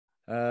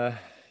Uh,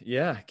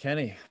 yeah,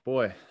 Kenny,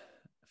 boy, a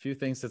few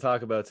things to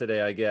talk about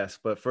today, I guess.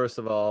 But first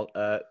of all,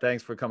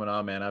 thanks for coming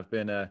on, man. I've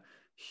been a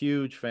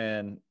huge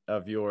fan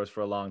of yours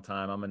for a long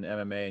time. I'm an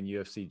MMA and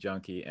UFC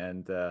junkie,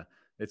 and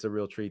it's a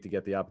real treat to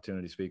get the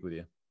opportunity to speak with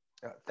you.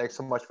 Thanks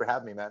so much for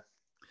having me,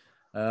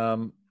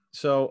 man.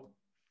 So,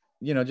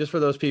 just for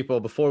those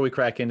people, before we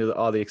crack into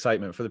all the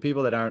excitement, for the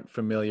people that aren't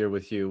familiar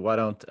with you, why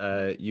don't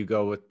you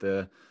go with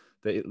the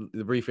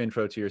brief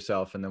intro to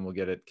yourself, and then we'll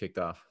get it kicked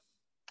off.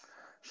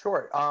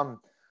 Sure. I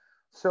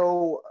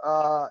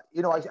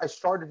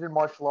started in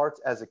martial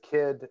arts as a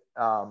kid.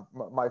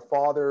 My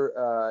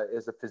father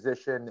is a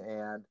physician,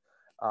 and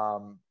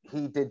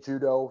he did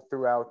judo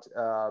throughout,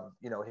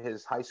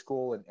 his high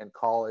school and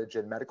college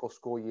and medical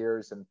school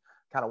years, and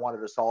kind of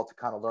wanted us all to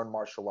kind of learn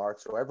martial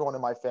arts. So everyone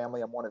in my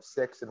family, I'm one of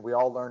six, and we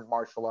all learned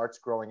martial arts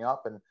growing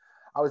up. And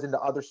I was into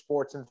other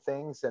sports and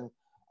things, and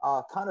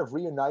kind of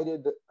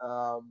reunited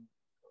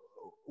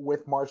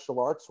with martial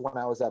arts when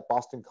I was at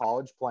Boston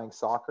College playing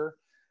soccer,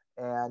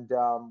 and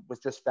was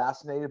just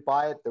fascinated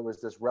by it. There was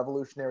this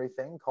revolutionary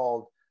thing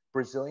called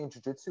Brazilian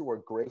Jiu-Jitsu or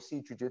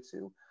Gracie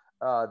Jiu-Jitsu.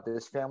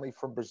 This family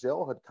from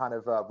Brazil had kind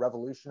of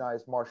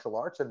revolutionized martial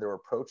arts and their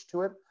approach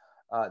to it.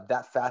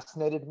 That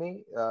fascinated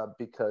me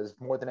because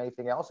more than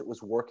anything else, it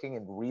was working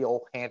in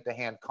real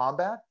hand-to-hand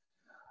combat.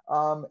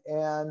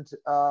 And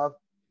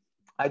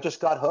I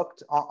just got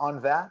hooked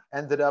on that.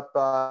 Ended up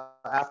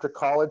after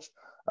college,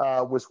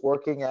 was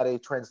working at a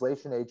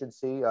translation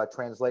agency,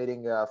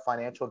 translating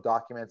financial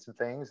documents and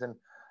things, and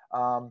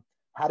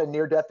had a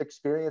near-death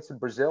experience in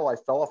Brazil. I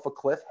fell off a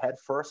cliff head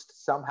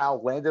first,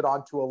 somehow landed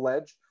onto a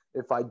ledge.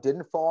 If I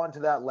didn't fall onto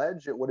that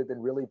ledge, it would have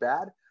been really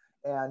bad.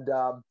 And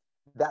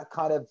that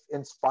kind of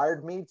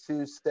inspired me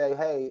to say,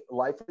 hey,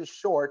 life is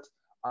short.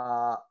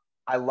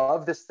 I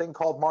love this thing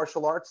called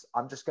martial arts.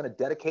 I'm just going to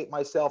dedicate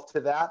myself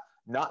to that,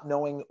 not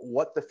knowing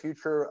what the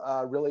future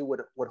really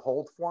would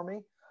hold for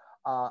me.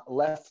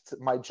 Left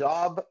my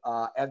job,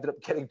 ended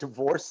up getting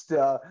divorced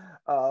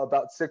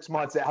about 6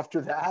 months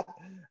after that.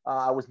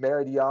 I was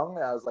married young.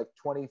 I was like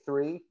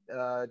 23.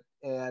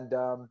 And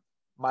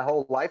my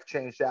whole life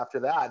changed after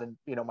that. And,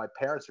 my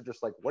parents are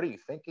just like, what are you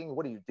thinking?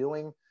 What are you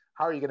doing?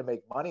 How are you going to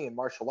make money in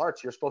martial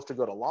arts? You're supposed to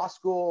go to law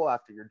school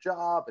after your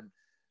job.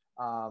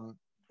 And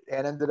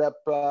ended up,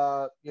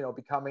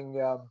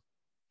 becoming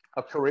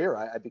a career.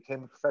 I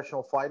became a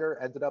professional fighter,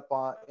 ended up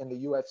in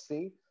the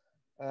UFC.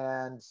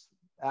 And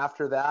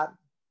after that,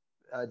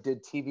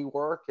 did TV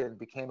work and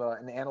became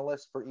an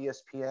analyst for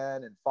ESPN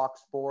and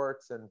Fox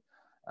Sports, and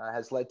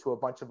has led to a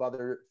bunch of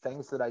other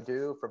things that I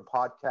do, from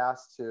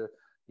podcasts to,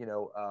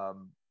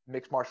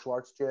 mixed martial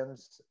arts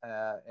gyms.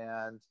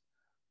 And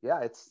yeah,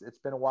 it's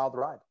been a wild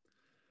ride.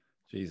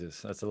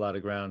 Jesus, that's a lot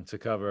of ground to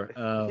cover.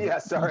 Yeah,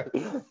 sorry.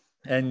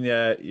 And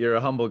you're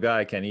a humble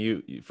guy,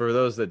 Kenny. For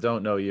those that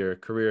don't know your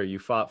career, you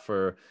fought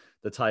for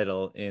the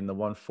title in the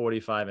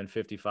 145 and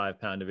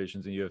 55-pound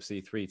divisions in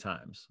UFC 3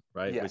 times,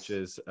 right? Yes. Which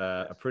is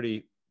Yes. a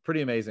pretty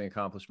amazing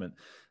accomplishment.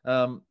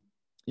 I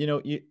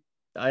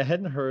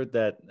hadn't heard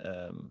that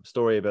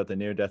story about the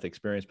near-death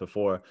experience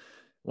before.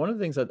 One of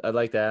the things I'd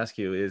like to ask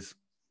you is,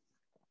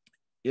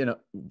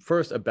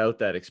 first about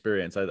that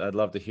experience. I'd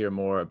love to hear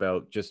more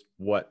about just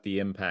what the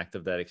impact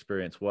of that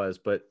experience was,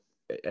 but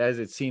as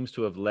it seems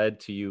to have led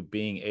to you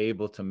being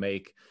able to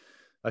make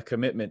a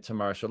commitment to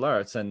martial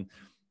arts. And,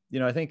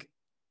 I think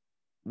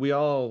we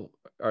all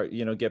are,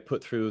 get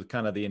put through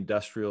kind of the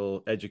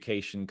industrial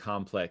education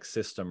complex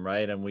system,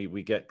 right? And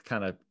we get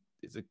kind of,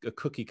 it's a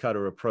cookie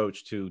cutter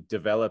approach to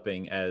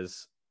developing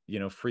as,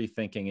 free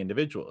thinking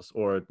individuals,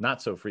 or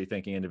not so free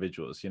thinking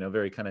individuals,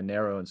 very kind of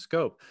narrow in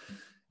scope.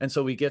 And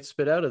so we get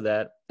spit out of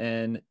that,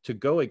 and to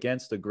go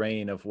against the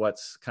grain of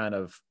what's kind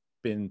of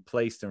been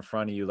placed in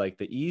front of you, like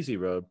the easy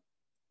road,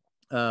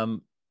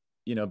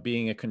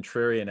 being a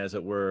contrarian, as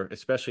it were,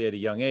 especially at a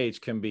young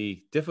age, can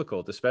be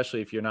difficult,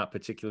 especially if you're not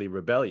particularly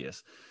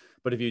rebellious.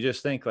 But if you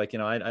just think like,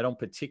 I don't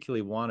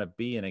particularly want to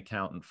be an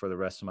accountant for the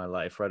rest of my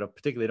life, or I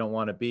particularly don't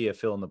want to be a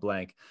fill in the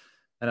blank,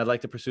 and I'd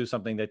like to pursue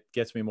something that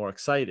gets me more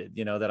excited,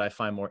 that I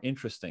find more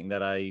interesting,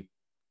 that I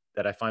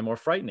find more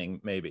frightening,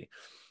 maybe.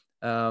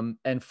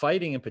 And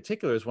fighting in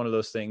particular is one of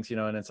those things,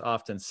 and it's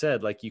often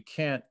said, like, you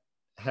can't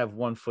have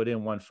one foot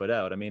in, one foot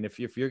out. I mean, if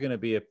you're going to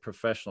be a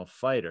professional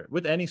fighter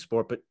with any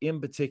sport, but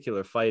in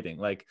particular fighting,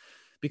 like,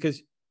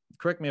 because,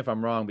 correct me if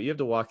I'm wrong, but you have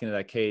to walk into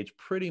that cage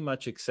pretty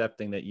much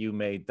accepting that you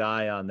may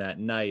die on that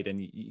night.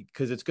 And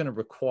because it's going to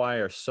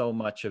require so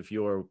much of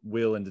your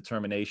will and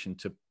determination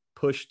to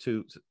push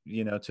to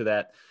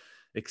that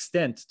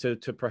extent to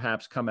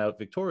perhaps come out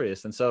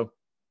victorious. And so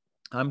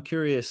I'm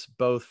curious,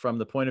 both from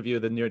the point of view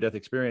of the near-death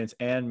experience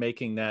and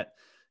making that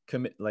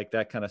commit, like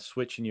that kind of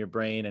switch in your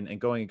brain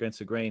and going against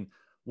the grain.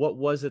 What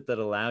was it that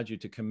allowed you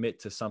to commit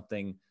to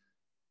something,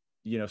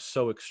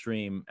 so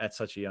extreme at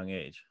such a young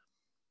age?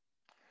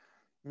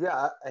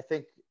 Yeah, I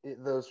think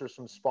those are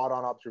some spot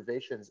on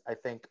observations. I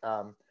think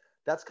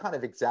that's kind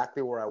of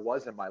exactly where I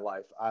was in my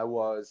life. I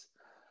was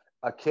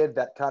a kid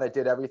that kind of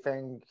did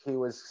everything he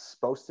was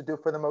supposed to do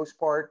for the most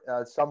part,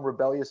 some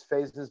rebellious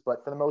phases,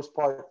 but for the most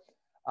part,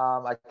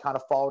 I kind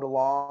of followed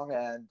along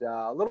and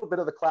a little bit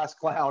of the class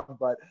clown,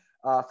 but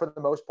for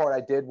the most part,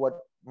 I did what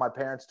my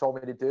parents told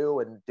me to do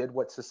and did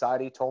what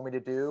society told me to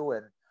do,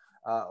 and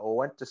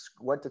went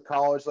to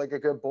college like a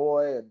good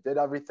boy and did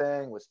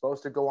everything. Was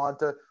supposed to go on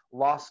to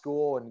law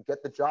school and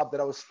get the job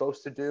that I was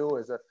supposed to do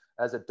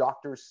as a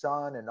doctor's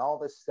son and all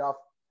this stuff.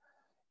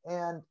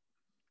 And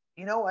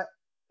you know,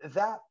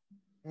 that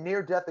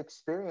near death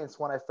experience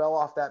when I fell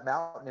off that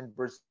mountain in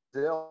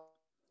Brazil,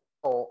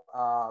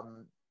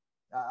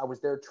 I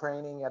was there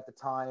training at the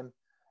time,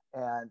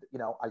 and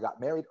I got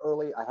married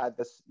early. I had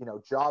this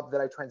job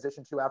that I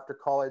transitioned to after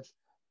college,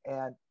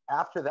 and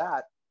after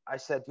that, I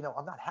said,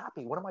 I'm not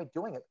happy. What am I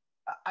doing?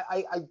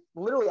 I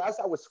literally, as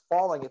I was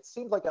falling, it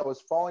seemed like I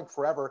was falling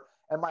forever,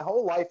 and my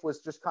whole life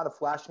was just kind of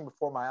flashing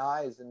before my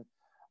eyes, and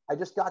I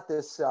just got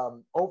this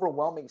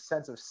overwhelming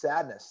sense of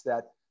sadness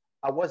that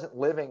I wasn't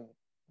living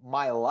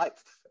my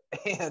life,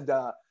 and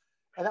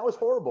that was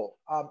horrible.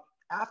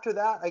 After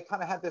that, I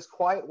kind of had this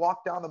quiet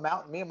walk down the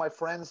mountain. Me and my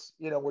friends,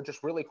 were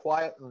just really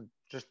quiet and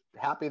just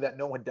happy that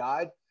no one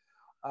died.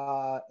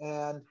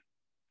 And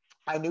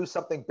I knew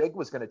something big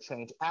was going to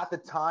change. At the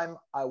time,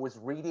 I was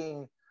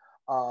reading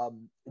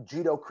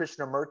Jiddu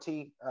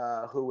Krishnamurti,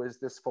 who is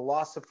this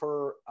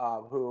philosopher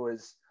who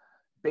is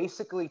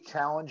basically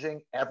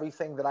challenging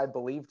everything that I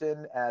believed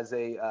in as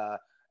a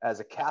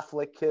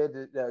Catholic kid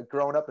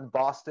growing up in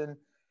Boston.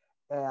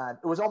 And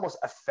it was almost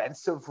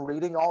offensive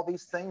reading all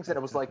these things. And it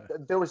was like,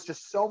 there was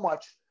just so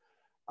much,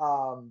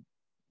 I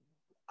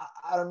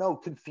don't know,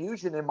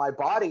 confusion in my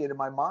body and in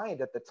my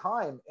mind at the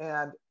time.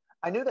 And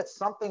I knew that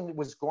something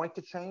was going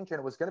to change and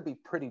it was going to be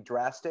pretty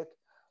drastic.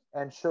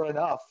 And sure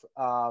enough,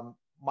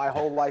 my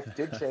whole life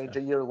did change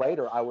a year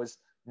later. I was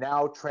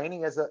now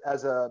training as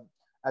a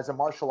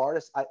martial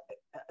artist.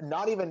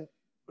 Not even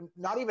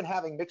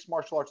having mixed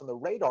martial arts on the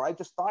radar. I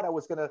just thought I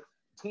was going to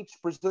teach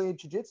Brazilian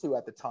Jiu-Jitsu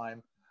at the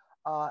time.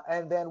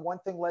 And then one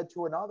thing led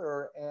to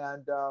another.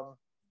 And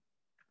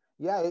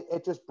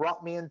it just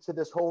brought me into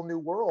this whole new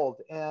world.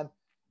 And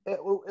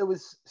it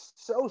was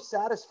so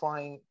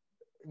satisfying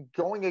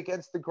going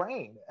against the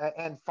grain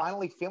and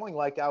finally feeling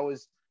like I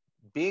was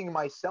being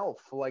myself,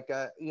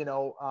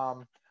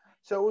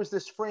 so it was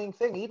this freeing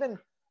thing. Even,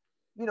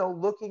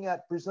 looking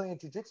at Brazilian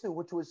Jiu-Jitsu,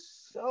 which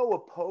was so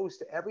opposed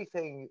to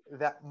everything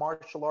that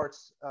martial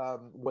arts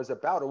was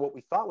about, or what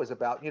we thought was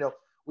about.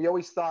 We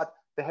always thought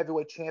the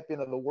heavyweight champion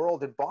of the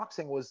world in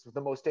boxing was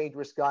the most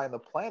dangerous guy on the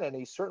planet, and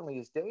he certainly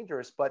is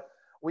dangerous, but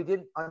we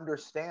didn't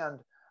understand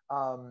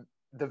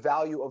the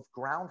value of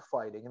ground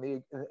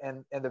fighting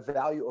and the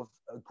value of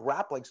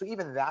grappling. So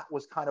even that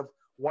was kind of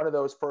one of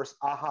those first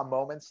aha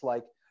moments,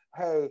 like,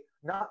 hey,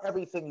 not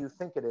everything you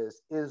think it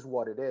is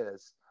what it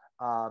is.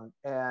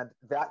 And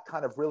that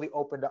kind of really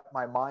opened up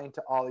my mind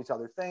to all these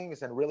other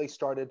things and really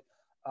started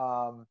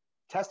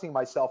testing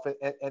myself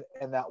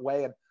in that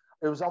way. And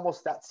it was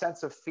almost that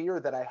sense of fear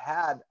that I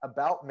had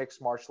about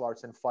mixed martial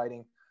arts and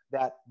fighting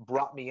that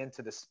brought me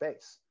into the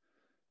space.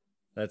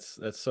 That's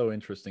so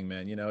interesting,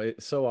 man.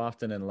 So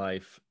often in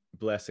life,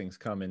 blessings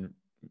come in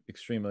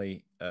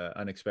extremely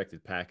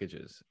unexpected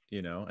packages,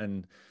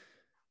 and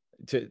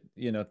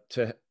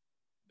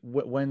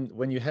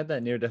when you had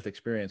that near-death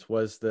experience,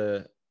 was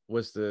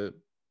the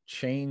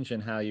change in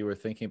how you were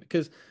thinking?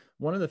 Because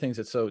one of the things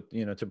that's so,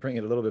 to bring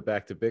it a little bit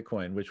back to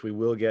Bitcoin, which we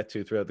will get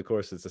to throughout the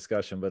course of this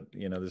discussion, but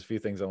there's a few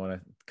things I want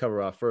to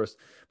cover off first.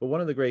 But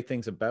one of the great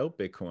things about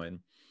Bitcoin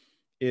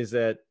is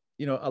that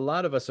a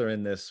lot of us are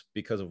in this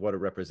because of what it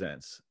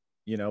represents.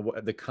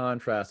 The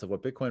contrast of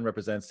what Bitcoin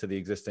represents to the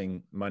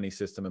existing money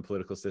system and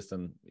political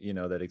system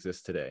that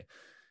exists today.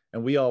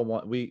 And we all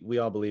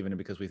believe in it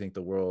because we think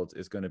the world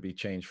is going to be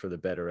changed for the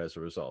better as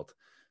a result.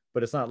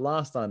 But it's not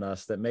lost on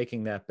us that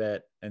making that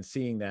bet and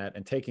seeing that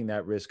and taking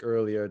that risk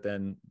earlier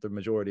than the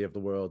majority of the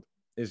world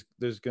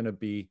there's going to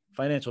be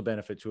financial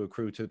benefit to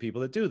accrue to the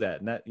people that do that.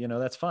 And that,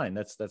 that's fine.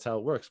 That's how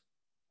it works.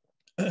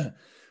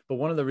 But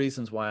one of the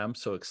reasons why I'm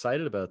so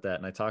excited about that,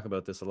 and I talk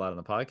about this a lot on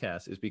the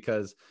podcast, is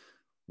because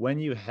when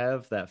you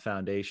have that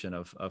foundation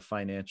of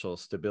financial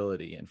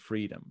stability and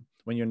freedom,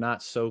 when you're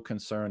not so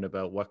concerned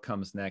about what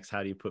comes next,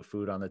 how do you put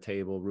food on the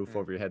table, roof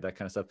over your head, that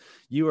kind of stuff,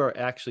 you are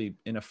actually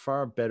in a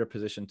far better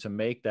position to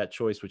make that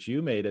choice, which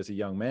you made as a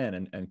young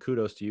man, and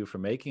kudos to you for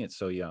making it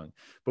so young,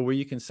 but where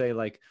you can say,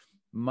 like,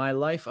 my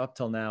life up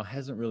till now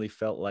hasn't really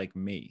felt like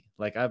me.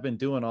 Like, I've been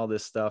doing all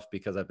this stuff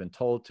because I've been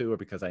told to, or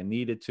because I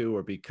needed to,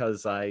 or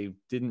because I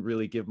didn't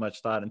really give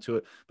much thought into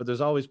it. But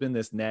there's always been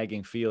this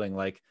nagging feeling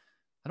like,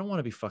 I don't want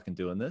to be fucking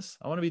doing this.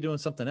 I want to be doing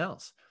something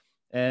else.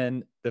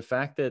 And the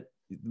fact that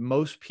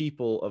most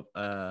people,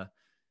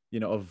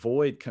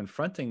 avoid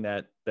confronting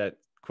that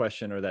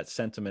question or that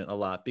sentiment a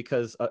lot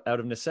because out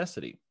of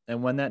necessity.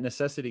 And when that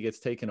necessity gets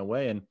taken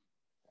away, and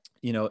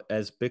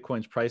as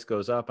Bitcoin's price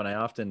goes up, and I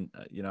often,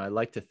 I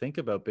like to think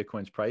about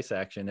Bitcoin's price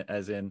action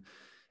as in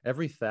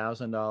every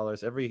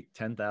 $1,000, every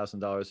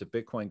 $10,000 that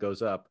Bitcoin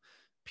goes up,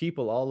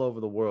 people all over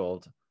the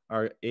world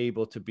are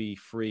able to be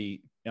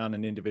free on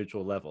an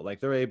individual level. Like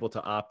they're able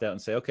to opt out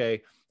and say,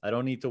 okay, I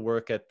don't need to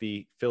work at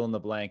the fill in the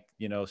blank,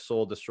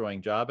 soul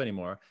destroying job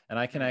anymore. And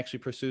I can actually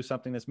pursue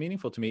something that's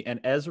meaningful to me. And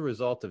as a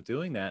result of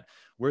doing that,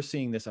 we're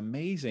seeing this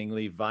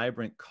amazingly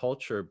vibrant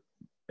culture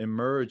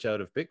emerge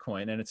out of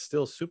Bitcoin. And it's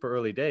still super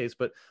early days,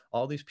 but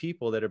all these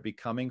people that are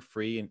becoming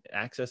free and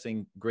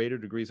accessing greater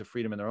degrees of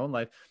freedom in their own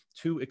life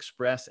to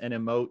express and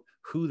emote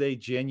who they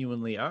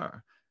genuinely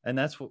are. And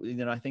that's what,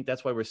 I think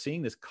that's why we're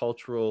seeing this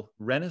cultural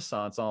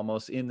renaissance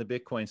almost in the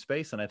Bitcoin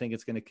space. And I think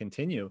it's going to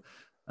continue.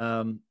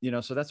 So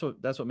that's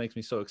what makes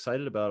me so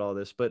excited about all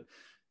this. But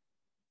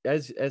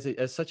as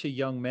such a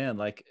young man,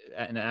 like,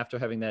 and after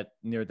having that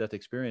near death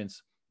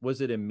experience,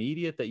 was it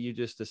immediate that you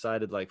just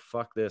decided like,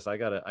 fuck this, I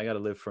gotta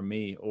live for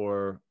me?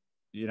 Or,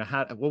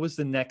 what was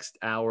the next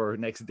hour,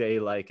 next day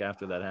like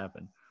after that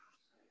happened?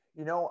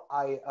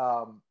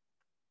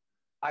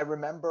 I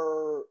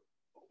remember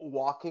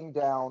walking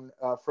down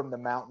from the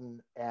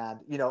mountain, and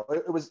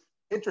it was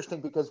interesting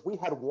because we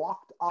had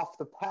walked off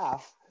the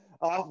path.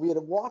 We had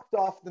walked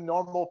off the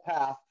normal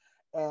path,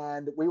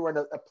 and we were in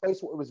a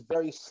place where it was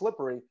very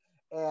slippery.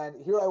 And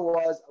here I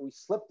was. We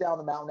slipped down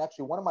the mountain.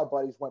 Actually, one of my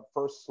buddies went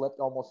first,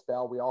 slipped, almost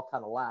fell. We all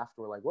kind of laughed.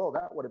 We're like, "Whoa,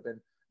 that would have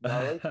been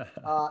gnarly."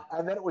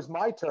 And then it was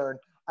my turn.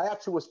 I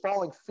actually was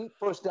falling feet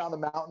first down the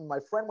mountain. My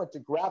friend went to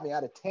grab me. I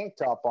had a tank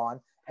top on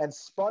and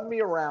spun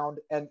me around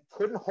and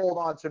couldn't hold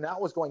on. So now I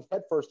was going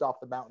headfirst off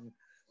the mountain.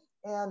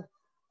 And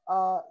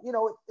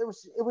it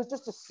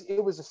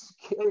was a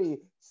scary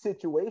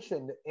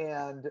situation.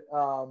 And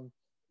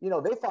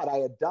they thought I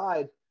had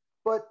died.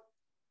 But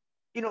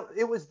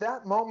it was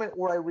that moment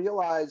where I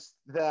realized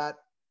that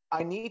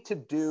I need to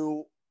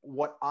do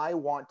what I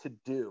want to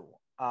do.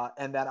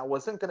 And that I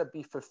wasn't going to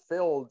be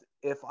fulfilled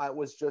if I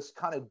was just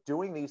kind of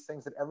doing these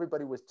things that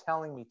everybody was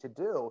telling me to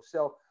do.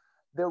 So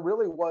there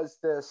really was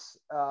this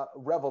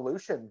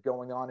revolution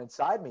going on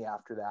inside me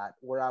after that,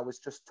 where I was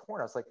just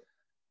torn. I was like,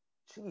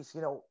 geez,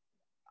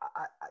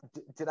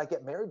 did I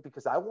get married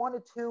because I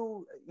wanted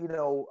to?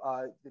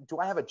 Do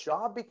I have a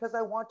job because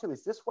I want to?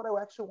 Is this what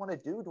I actually want to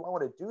do? Do I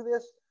want to do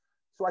this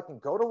so I can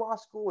go to law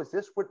school? Is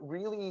this what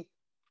really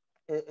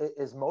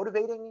is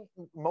motivating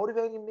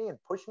me and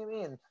pushing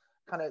me? And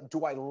kind of,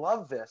 do I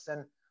love this?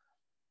 And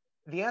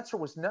the answer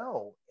was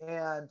no.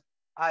 And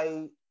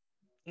I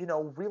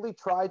really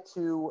tried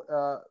to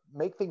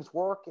make things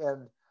work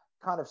and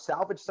kind of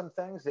salvage some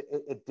things.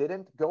 It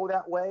didn't go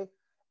that way.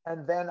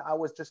 And then I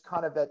was just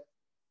kind of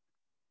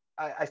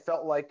I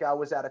felt like I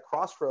was at a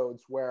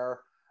crossroads where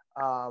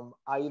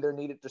I either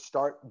needed to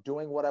start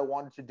doing what I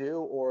wanted to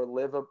do or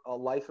live a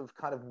life of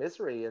kind of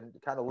misery and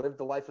kind of live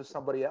the life of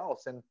somebody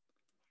else. And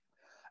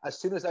as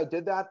soon as I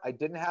did that, I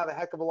didn't have a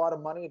heck of a lot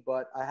of money,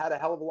 but I had a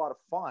hell of a lot of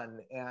fun.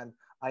 And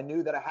I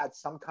knew that I had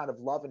some kind of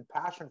love and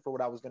passion for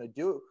what I was going to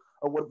do,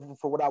 or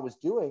for what I was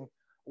doing,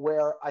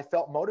 where I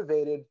felt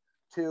motivated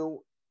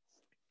to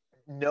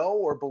know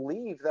or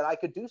believe that I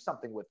could do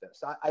something with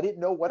this. I didn't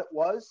know what it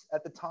was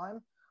at the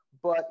time,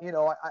 but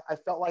I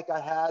felt like I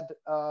had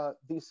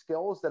these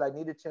skills that I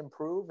needed to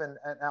improve, and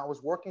I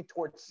was working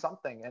towards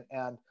something,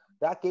 and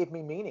that gave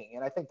me meaning.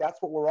 And I think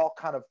that's what we're all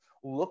kind of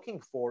looking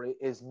for,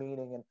 is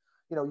meaning. And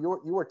you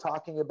were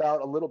talking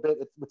about a little bit,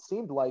 it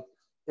seemed like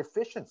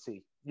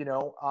efficiency.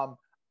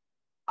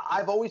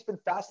 I've always been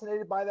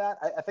fascinated by that.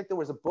 I think there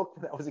was a book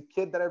when I was a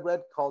kid that I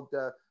read called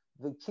The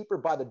Keeper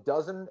by the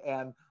Dozen,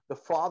 and the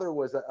father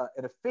was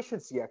an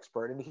efficiency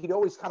expert, and he'd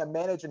always kind of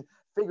manage and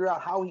figure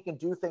out how he can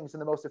do things in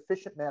the most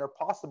efficient manner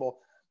possible.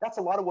 That's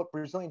a lot of what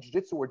Brazilian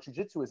Jiu-Jitsu or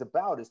Jiu-Jitsu is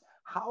about, is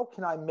how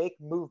can I make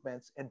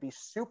movements and be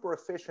super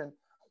efficient,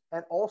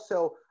 and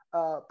also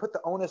put the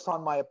onus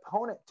on my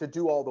opponent to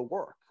do all the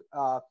work.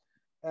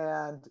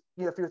 And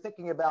if you're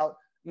thinking about,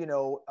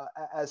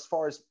 as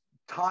far as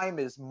time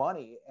is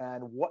money,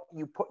 and what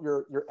you put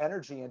your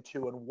energy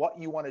into and what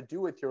you want to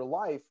do with your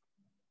life,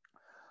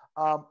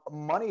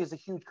 money is a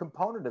huge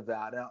component of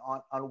that,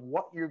 on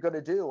what you're going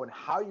to do and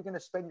how you're going to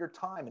spend your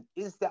time, and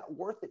is that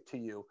worth it to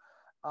you?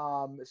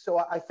 So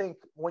I think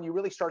when you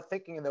really start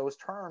thinking in those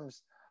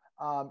terms,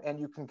 and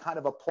you can kind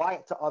of apply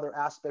it to other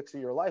aspects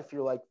of your life,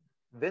 you're like,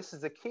 this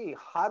is the key.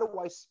 How do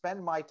I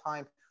spend my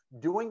time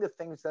doing the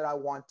things that I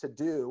want to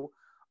do,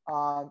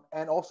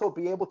 and also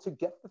be able to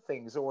get the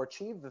things or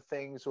achieve the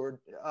things, or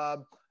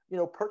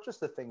purchase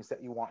the things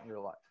that you want in your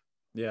life?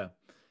 Yeah.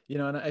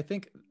 And I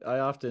think I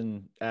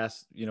often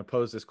ask,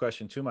 pose this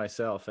question to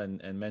myself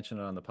and mention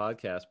it on the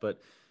podcast,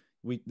 but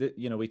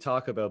we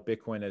talk about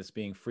Bitcoin as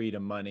being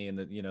freedom money, and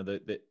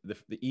the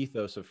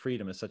ethos of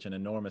freedom is such an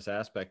enormous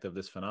aspect of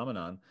this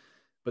phenomenon.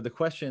 But the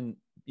question,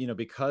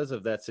 because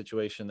of that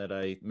situation that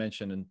I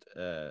mentioned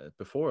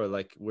before,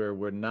 like where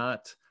we're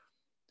not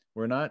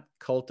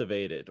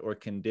cultivated or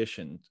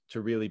conditioned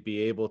to really be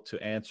able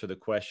to answer the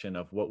question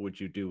of what would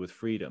you do with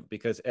freedom,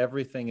 because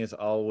everything is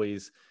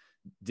always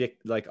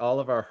like all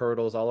of our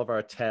hurdles, all of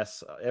our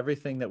tests,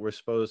 everything that we're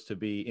supposed to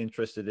be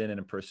interested in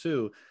and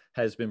pursue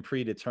has been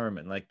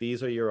predetermined. Like,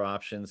 these are your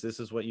options. This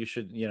is what you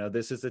should,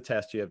 this is the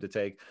test you have to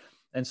take.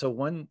 And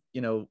so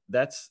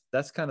that's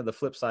kind of the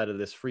flip side of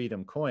this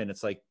freedom coin.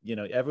 It's like,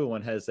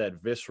 everyone has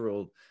that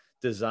visceral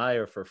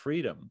desire for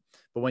freedom.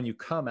 But when you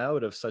come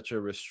out of such a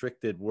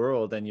restricted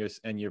world and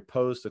you're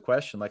posed the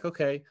question like,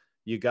 okay,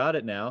 you got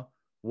it now,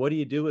 what do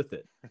you do with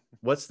it?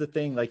 What's the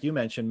thing, like you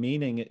mentioned,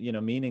 meaning,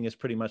 meaning is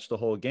pretty much the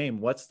whole game.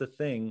 What's the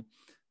thing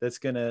that's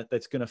gonna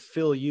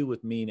fill you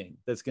with meaning,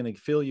 that's gonna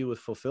fill you with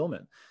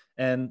fulfillment?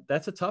 And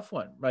that's a tough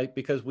one, right?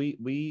 Because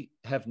we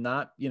have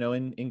not,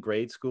 in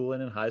grade school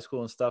and in high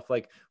school and stuff,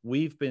 like,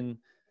 we've been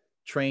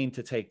trained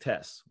to take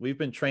tests. We've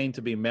been trained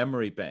to be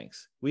memory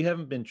banks. We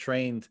haven't been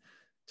trained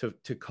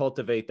to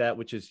cultivate that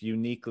which is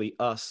uniquely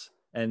us,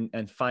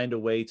 and find a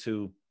way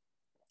to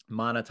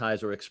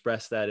monetize or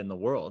express that in the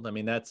world. I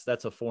mean, that's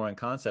a foreign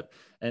concept,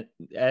 and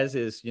as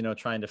is,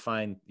 trying to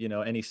find,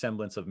 any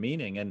semblance of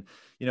meaning. And,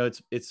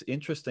 it's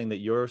interesting that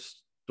your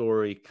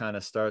story kind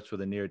of starts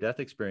with a near-death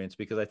experience,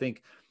 because I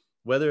think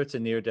whether it's a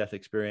near-death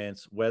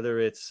experience, whether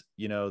it's,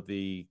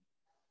 the,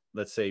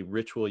 let's say,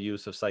 ritual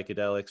use of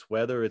psychedelics,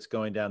 whether it's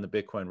going down the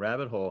Bitcoin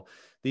rabbit hole,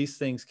 these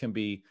things can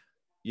be,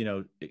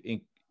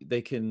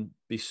 they can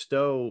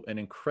bestow an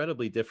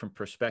incredibly different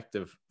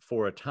perspective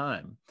for a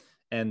time.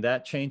 And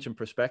that change in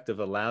perspective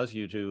allows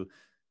you to,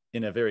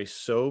 in a very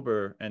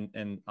sober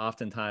and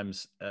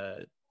oftentimes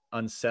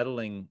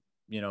unsettling,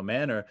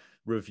 manner,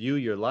 review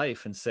your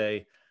life and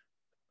say,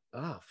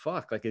 oh,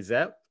 fuck, like, is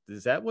that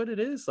what it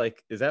is?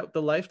 Like, is that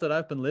the life that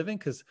I've been living?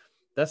 Because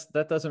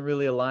that doesn't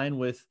really align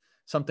with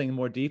something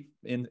more deep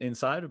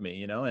inside of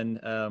me,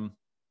 And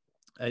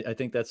I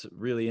think that's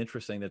really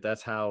interesting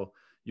that's how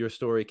your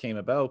story came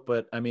about.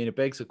 But I mean, it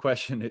begs a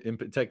question in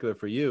particular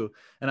for you.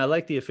 And I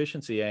like the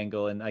efficiency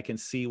angle, and I can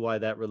see why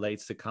that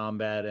relates to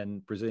combat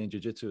and Brazilian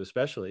Jiu-Jitsu,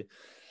 especially.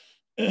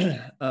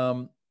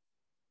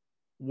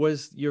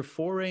 Was your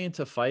foray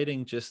into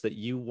fighting just that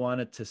you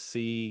wanted to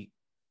see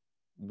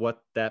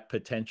what that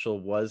potential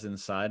was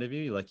inside of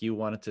you? Like, you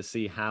wanted to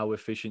see how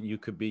efficient you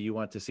could be. You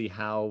want to see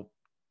how,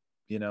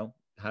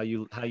 how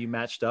you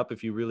matched up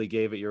if you really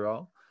gave it your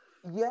all?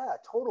 Yeah,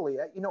 totally.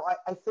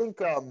 I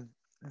think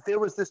there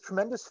was this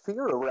tremendous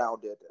fear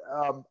around it.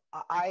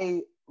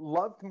 I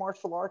loved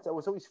martial arts. I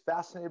was always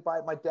fascinated by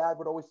it. My dad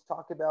would always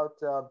talk about,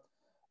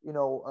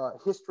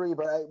 history,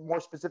 but more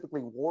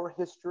specifically war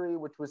history,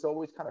 which was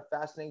always kind of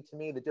fascinating to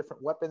me. The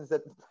different weapons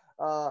that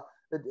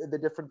the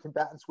different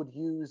combatants would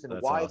use and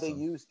That's why awesome.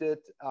 they used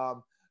it.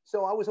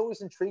 So I was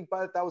always intrigued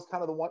by it. That was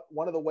kind of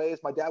one of the ways.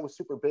 My dad was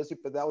super busy,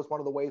 but that was one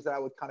of the ways that I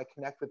would kind of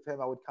connect with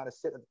him. I would kind of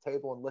sit at the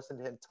table and listen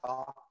to him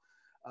talk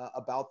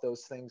about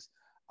those things.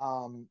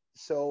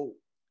 So,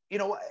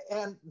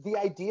 and the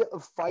idea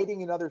of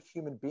fighting another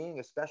human being,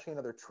 especially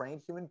another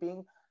trained human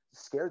being,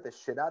 scared the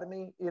shit out of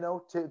me,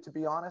 to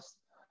be honest.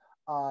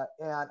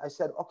 And I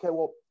said, okay,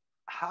 well,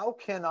 how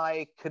can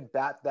I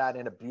combat that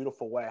in a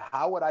beautiful way?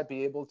 How would I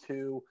be able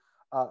to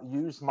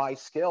use my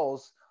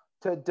skills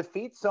to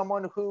defeat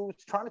someone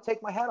who's trying to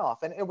take my head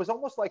off? And it was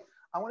almost like,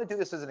 I want to do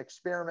this as an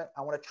experiment.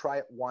 I want to try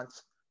it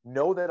once,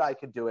 know that I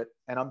can do it,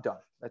 and I'm done.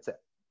 That's it.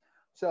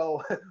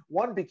 So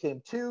 1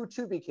 became 2,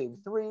 2 became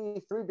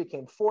 3, 3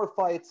 became 4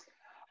 fights.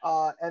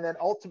 And then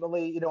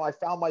ultimately, I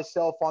found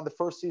myself on the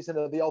first season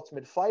of The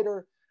Ultimate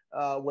Fighter,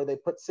 where they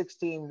put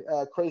 16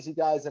 crazy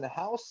guys in a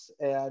house.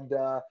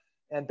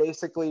 And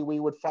basically we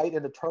would fight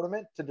in a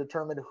tournament to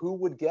determine who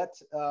would get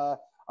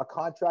a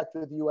contract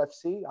with the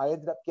UFC. I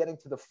ended up getting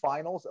to the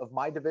finals of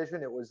my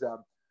division. It was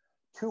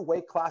 2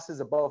 weight classes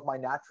above my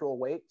natural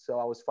weight. So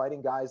I was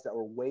fighting guys that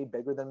were way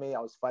bigger than me. I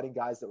was fighting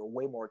guys that were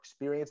way more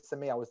experienced than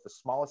me. I was the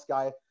smallest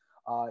guy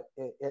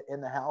in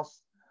the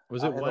house.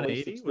 Was it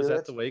 180? Was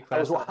that the weight class?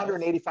 I was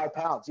 185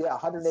 pounds. Yeah,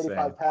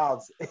 185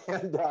 pounds.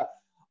 And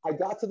I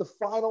got to the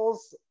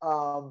finals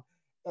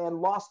and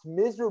lost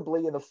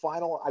miserably in the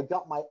final. I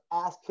got my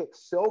ass kicked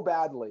so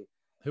badly.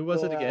 Who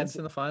was it against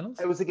in the finals?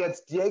 It was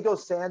against Diego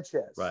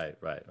Sanchez. Right.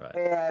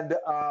 And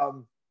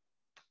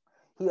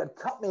he had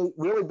cut me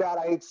really bad.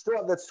 I still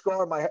have that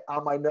scar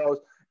on my nose,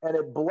 and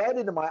it bled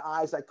into my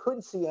eyes. I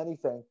couldn't see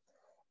anything,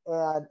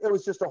 and it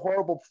was just a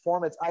horrible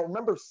performance. I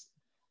remember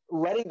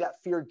letting that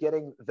fear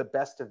getting the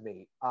best of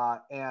me,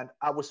 and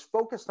I was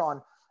focused on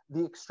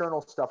the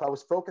external stuff. I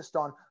was focused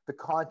on the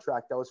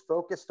contract. I was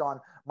focused on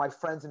my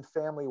friends and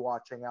family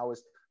watching. I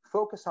was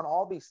focused on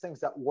all these things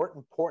that weren't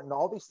important,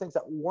 all these things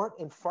that weren't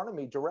in front of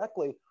me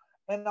directly,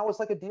 and I was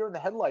like a deer in the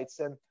headlights.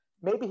 And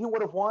maybe he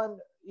would have won,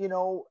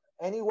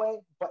 anyway,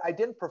 but I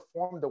didn't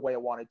perform the way I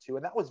wanted to.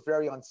 And that was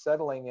very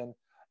unsettling. And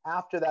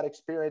after that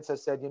experience, I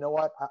said, you know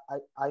what,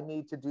 I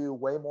need to do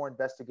way more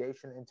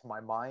investigation into my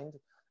mind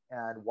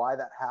and why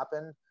that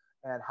happened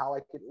and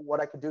what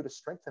I could do to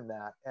strengthen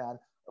that. And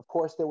of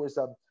course, there was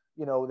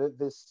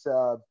this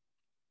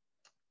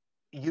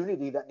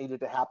unity that needed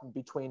to happen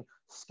between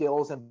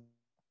skills and.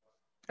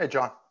 Hey,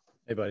 John.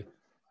 Hey, buddy.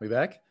 We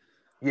back?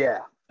 Yeah.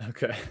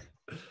 Okay.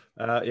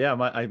 Yeah,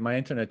 my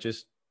internet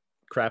just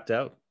crapped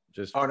out.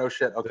 Just no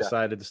shit. Okay.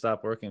 Decided to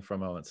stop working for a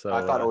moment. So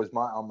I thought it was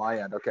on my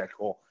end. Okay,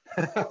 cool.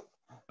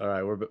 All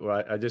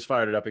right, I just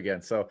fired it up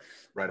again. So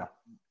right on.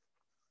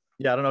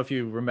 Yeah, I don't know if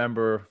you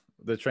remember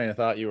the train of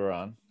thought you were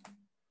on.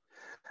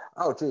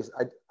 Oh, geez,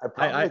 I I,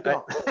 probably I,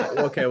 don't.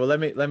 okay, well,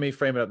 let me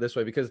frame it up this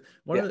way, because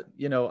one of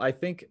Yeah, the, I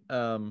think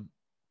one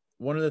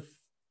of the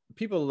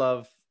people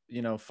love,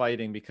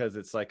 fighting because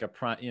it's like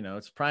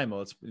it's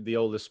primal. It's the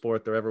oldest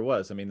sport there ever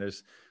was. I mean,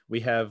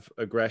 we have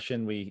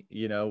aggression.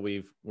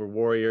 We're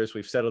warriors.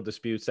 We've settled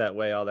disputes that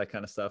way, all that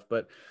kind of stuff.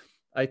 But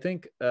I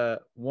think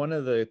one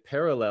of the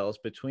parallels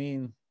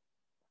between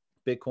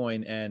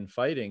Bitcoin and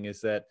fighting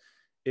is that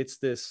it's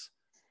this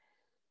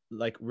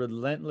like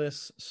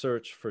relentless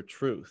search for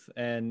truth.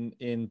 And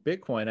in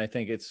Bitcoin, I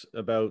think it's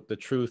about the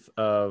truth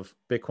of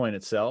Bitcoin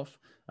itself.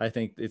 I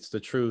think it's the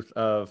truth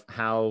of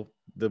how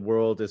the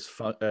world is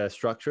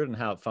structured and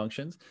how it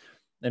functions.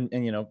 And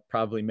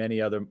probably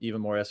many other even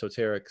more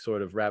esoteric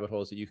sort of rabbit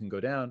holes that you can go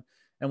down.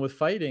 And with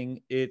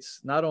fighting, it's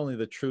not only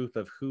the truth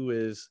of who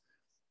is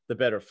the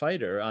better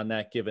fighter on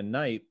that given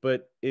night,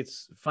 but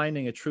it's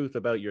finding a truth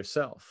about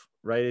yourself,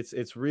 right?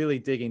 It's really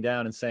digging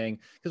down and saying,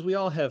 because we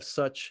all have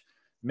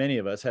many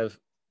of us have,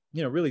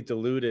 really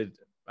diluted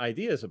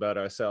ideas about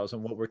ourselves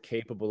and what we're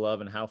capable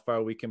of and how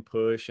far we can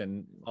push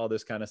and all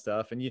this kind of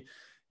stuff. And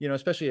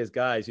especially as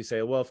guys, you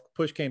say, well, if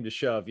push came to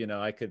shove,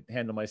 I could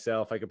handle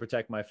myself, I could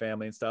protect my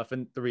family and stuff.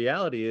 And the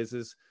reality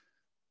is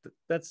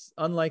that's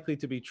unlikely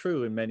to be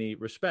true in many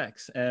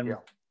respects. And yeah,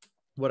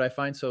 what I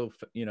find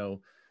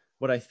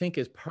what I think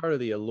is part of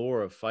the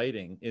allure of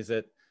fighting is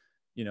that,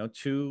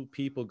 two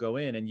people go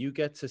in and you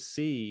get to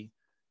see,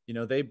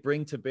 they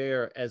bring to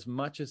bear as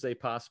much as they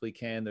possibly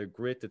can, their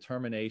grit,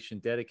 determination,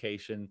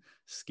 dedication,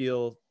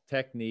 skill,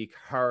 technique,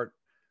 heart,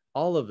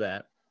 all of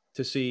that,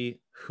 to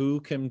see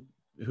who can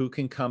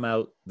come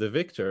out the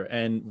victor.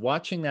 And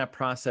watching that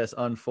process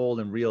unfold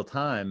in real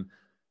time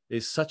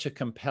is such a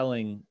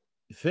compelling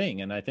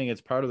thing. And I think it's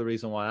part of the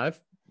reason why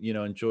I've,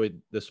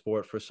 enjoyed the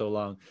sport for so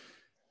long.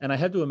 And I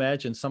had to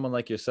imagine someone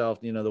like yourself,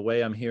 the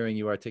way I'm hearing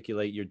you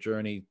articulate your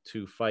journey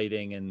to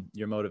fighting and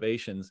your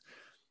motivations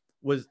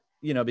was,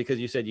 because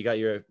you said you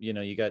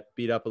got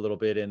beat up a little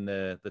bit in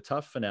the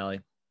tough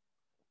finale.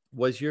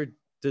 Was your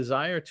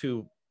desire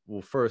to,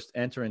 well, first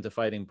enter into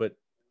fighting, but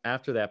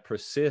after that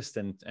persist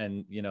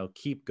and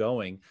keep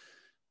going,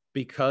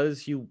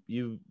 because you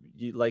knew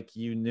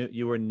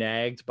you were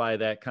nagged by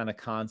that kind of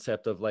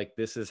concept of like,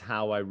 this is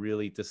how I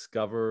really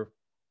discover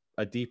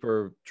a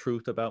deeper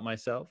truth about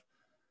myself?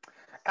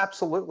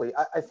 absolutely.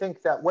 I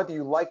think that whether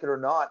you like it or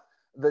not,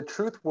 the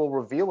truth will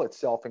reveal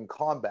itself in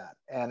combat,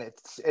 and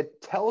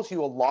it tells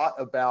you a lot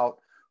about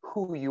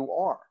who you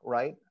are,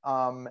 right?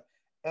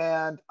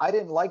 And I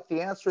didn't like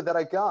the answer that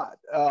I got,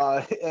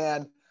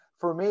 and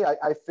for me,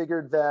 I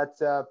figured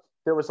that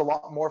there was a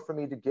lot more for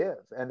me to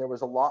give, and there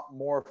was a lot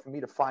more for me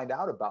to find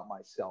out about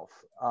myself,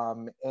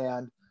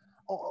 and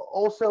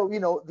also,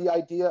 the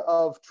idea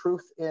of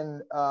truth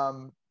in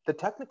the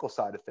technical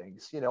side of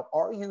things.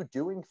 Are you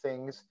doing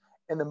things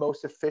in the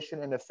most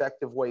efficient and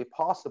effective way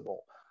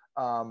possible?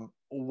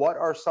 What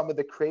are some of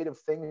the creative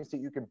things that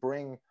you can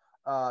bring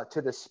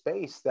to the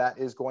space that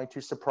is going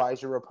to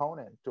surprise your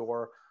opponent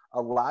or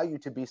allow you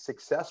to be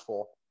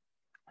successful?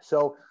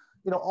 So,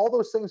 all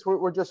those things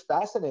were just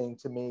fascinating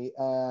to me.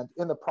 And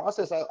in the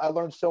process, I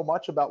learned so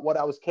much about what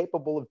I was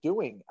capable of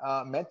doing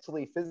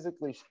mentally,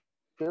 physically,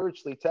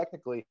 spiritually,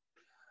 technically.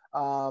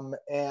 And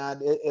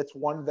it's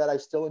one that I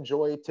still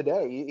enjoy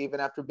today, even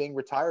after being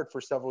retired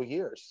for several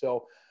years.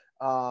 So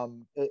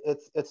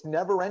it's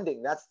never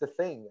ending. That's the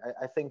thing.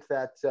 I think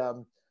that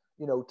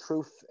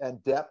truth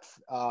and depth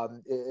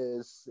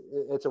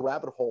it's a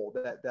rabbit hole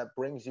that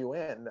brings you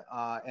in,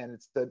 and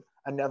it's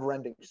a never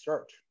ending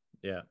search.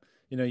 Yeah.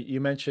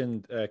 You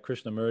mentioned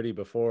Krishnamurti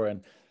before,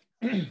 and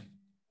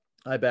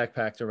I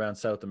backpacked around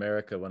South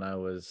America when I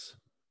was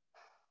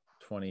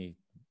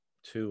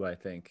 22, I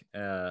think.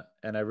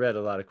 And I read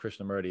a lot of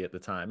Krishnamurti at the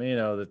time.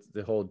 And,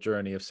 the whole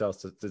journey of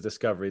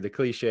self-discovery, the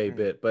cliche Mm.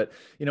 bit. But,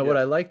 what Yeah.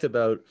 I liked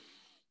about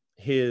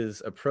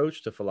his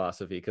approach to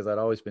philosophy, because I'd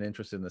always been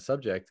interested in the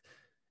subject,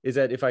 is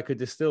that if I could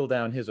distill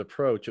down his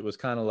approach, it was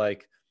kind of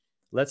like,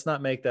 let's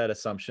not make that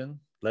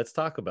assumption. Let's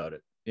talk about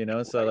it.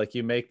 So Right. like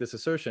you make this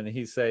assertion and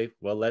he'd say,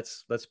 well,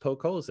 let's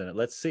poke holes in it.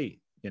 Let's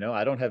see.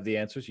 I don't have the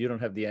answers. You don't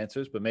have the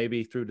answers, but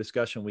maybe through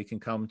discussion we can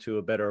come to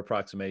a better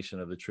approximation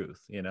of the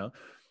truth.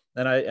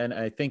 And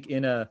I think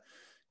in a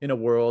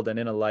world and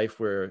in a life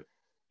where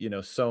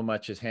so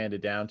much is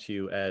handed down to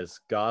you as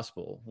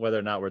gospel, whether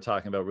or not we're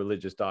talking about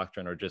religious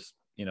doctrine or just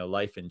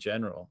life in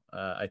general,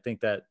 I think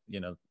that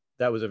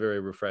that was a very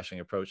refreshing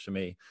approach to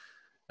me,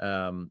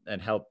 and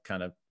help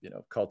kind of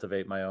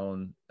cultivate my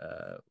own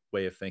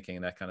way of thinking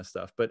and that kind of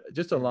stuff. But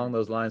just along Mm-hmm.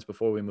 those lines,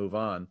 before we move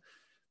on,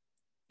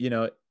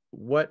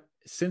 what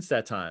since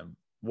that time,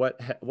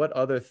 what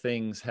other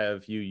things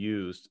have you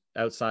used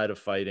outside of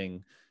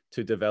fighting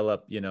to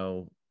develop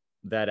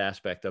that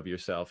aspect of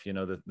yourself,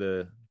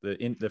 the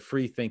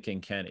free thinking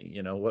Kenny?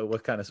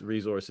 What kind of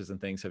resources and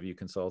things have you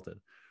consulted?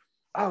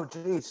 Oh,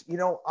 geez.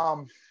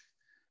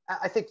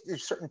 I think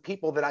there's certain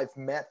people that I've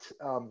met,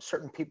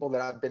 certain people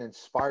that I've been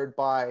inspired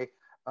by,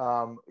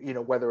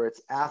 whether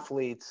it's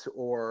athletes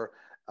or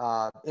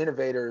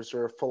innovators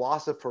or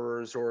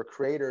philosophers or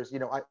creators.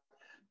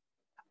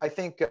 I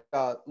think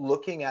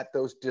looking at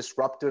those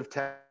disruptive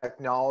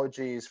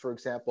technologies, for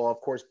example,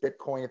 of course,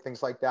 Bitcoin and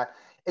things like that,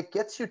 it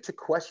gets you to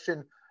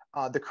question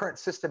the current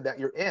system that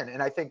you're in.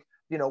 And I think,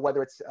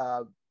 whether it's,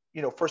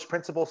 first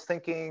principles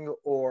thinking,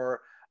 or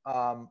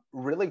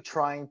really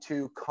trying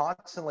to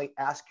constantly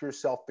ask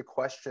yourself the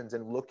questions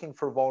and looking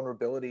for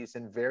vulnerabilities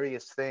in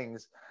various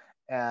things,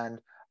 and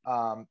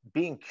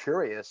being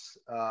curious,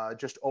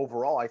 just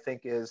overall, I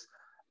think is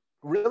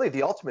really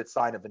the ultimate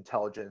sign of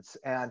intelligence.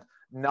 And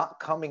not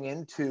coming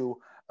into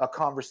a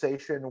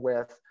conversation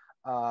with,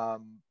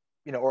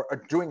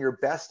 or doing your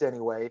best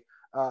anyway,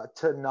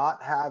 to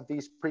not have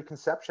these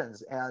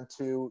preconceptions and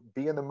to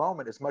be in the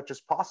moment as much as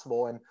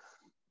possible. And,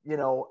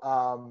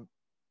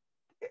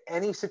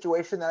 any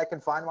situation that I can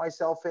find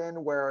myself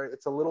in where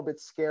it's a little bit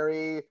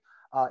scary,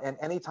 and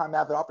anytime I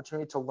have the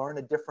opportunity to learn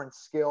a different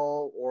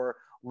skill or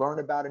learn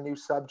about a new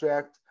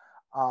subject,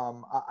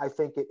 I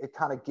think it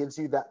kind of gives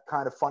you that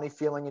kind of funny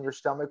feeling in your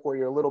stomach where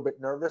you're a little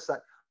bit nervous.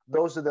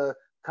 Those are the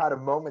kind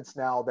of moments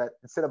now that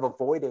instead of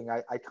avoiding,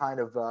 I kind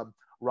of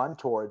run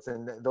towards.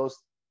 And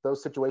those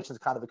situations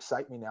kind of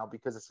excite me now,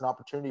 because it's an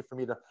opportunity for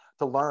me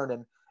to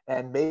learn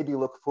and maybe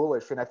look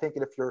foolish. And I think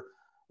if you're,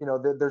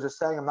 there's a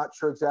saying, I'm not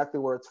sure exactly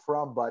where it's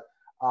from, but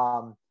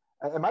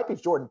it might be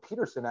Jordan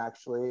Peterson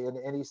actually.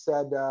 And he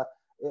said,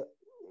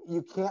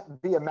 you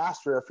can't be a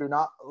master if you're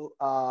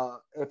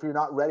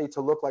not ready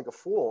to look like a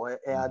fool.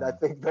 And I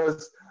think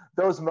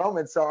those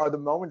moments are the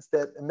moments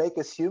that make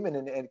us human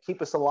and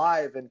keep us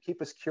alive and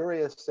keep us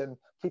curious and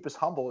keep us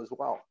humble as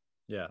well.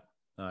 Yeah,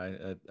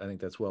 I think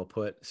that's well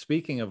put.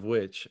 Speaking of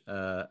which,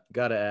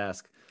 got to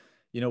ask,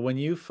 when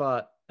you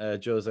fought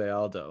Jose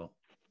Aldo,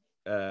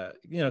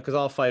 because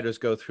all fighters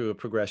go through a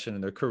progression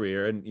in their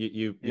career, and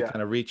you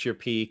kind of reach your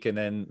peak and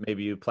then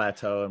maybe you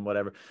plateau and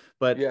whatever.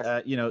 But,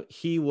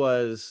 he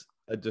was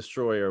a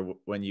destroyer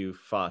when you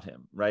fought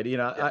him, right?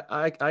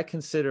 I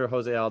consider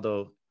Jose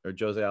Aldo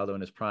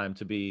in his prime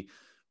to be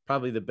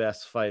probably the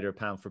best fighter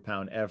pound for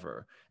pound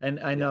ever. And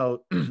I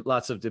know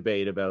lots of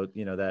debate about,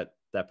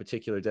 that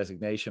particular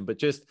designation, but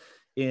just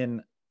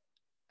in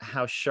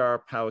how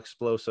sharp, how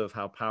explosive,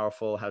 how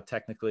powerful, how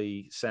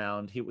technically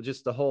sound, he was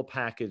just, the whole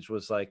package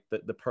was like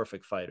the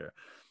perfect fighter.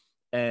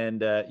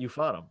 And you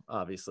fought him,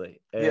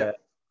 obviously.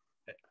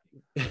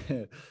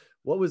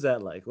 What was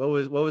that like? What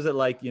was it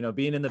like,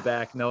 being in the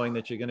back, knowing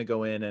that you're going to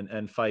go in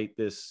and fight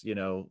this,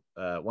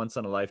 once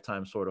in a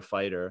lifetime sort of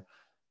fighter?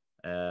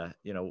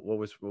 What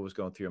was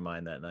going through your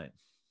mind that night?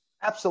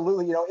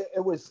 Absolutely.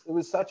 It was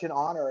such an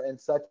honor and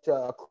such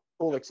a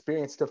cool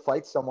experience to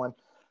fight someone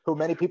who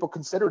many people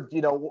considered,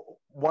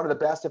 one of the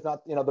best, if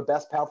not, the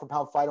best pound for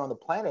pound fighter on the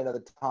planet at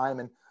the time.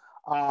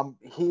 And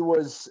he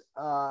was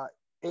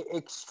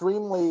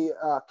extremely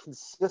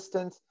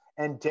consistent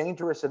and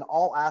dangerous in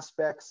all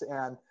aspects.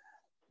 And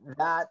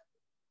that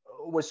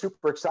was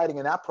super exciting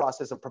in that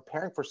process of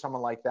preparing for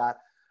someone like that.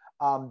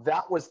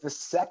 That was the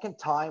second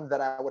time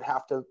that I would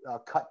have to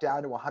cut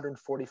down to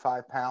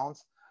 145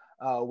 pounds,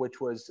 which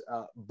was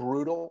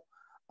brutal.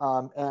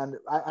 And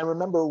I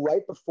remember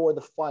right before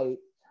the fight,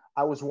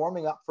 I was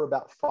warming up for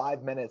about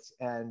 5 minutes,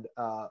 and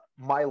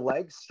my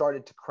legs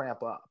started to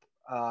cramp up.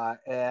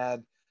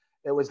 And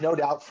it was no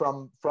doubt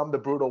from the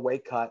brutal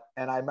weight cut.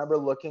 And I remember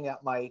looking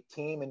at my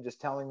team and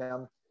just telling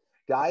them,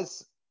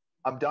 guys,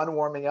 I'm done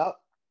warming up.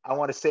 I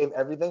want to save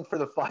everything for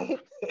the fight.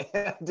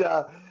 And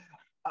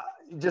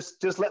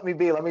just let me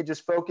be. Let me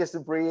just focus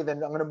and breathe.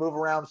 And I'm going to move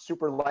around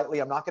super lightly.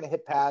 I'm not going to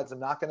hit pads. I'm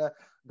not going to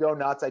go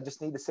nuts. I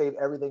just need to save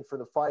everything for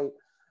the fight.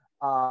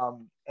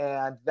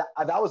 And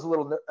that was a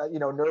little,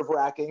 nerve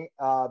wracking,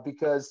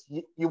 because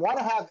you want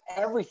to have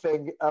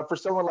everything for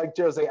someone like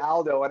Jose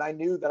Aldo. And I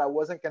knew that I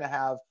wasn't going to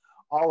have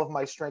all of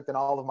my strength and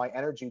all of my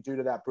energy due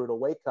to that brutal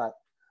weight cut.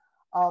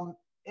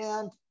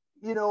 And,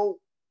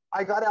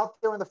 I got out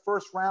there in the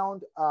first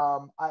round.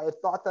 I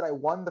thought that I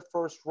won the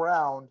first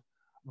round,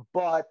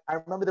 but I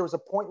remember there was a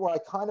point where I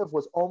kind of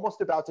was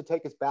almost about to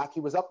take his back.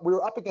 We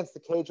were up against the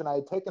cage, and I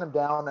had taken him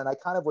down, and I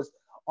kind of was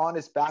on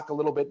his back a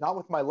little bit, not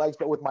with my legs,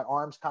 but with my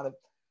arms kind of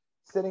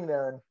sitting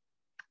there. And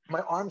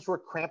my arms were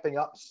cramping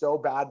up so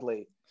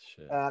badly.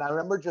 Shit. And I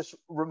remember just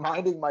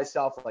reminding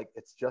myself, like,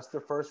 it's just the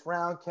first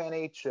round,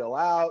 Kenny, chill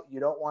out. You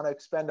don't want to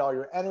expend all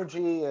your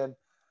energy. And,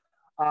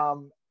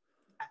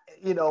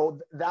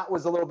 that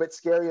was a little bit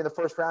scary in the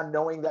first round,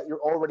 knowing that you're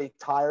already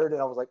tired.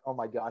 And I was like, oh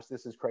my gosh,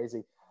 this is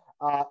crazy.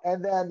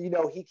 And then,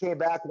 he came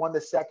back, won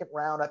the second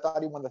round. I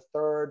thought he won the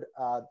third.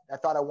 I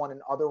thought I won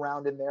another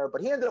round in there,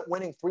 but he ended up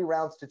winning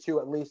 3-2,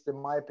 at least in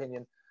my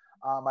opinion.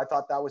 I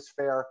thought that was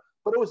fair,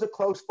 but it was a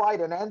close fight,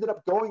 and I ended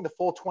up going the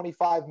full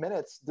 25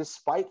 minutes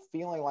despite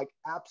feeling like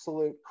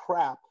absolute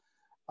crap.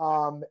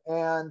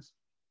 And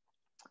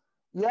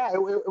yeah,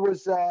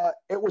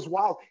 it was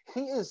wild.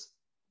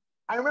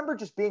 I remember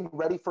just being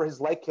ready for his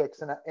leg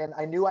kicks, and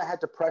I knew I had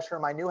to pressure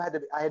him. I knew I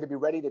had to be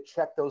ready to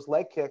check those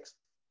leg kicks.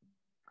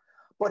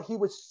 But he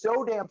was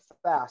so damn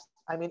fast.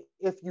 I mean,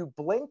 if you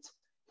blinked,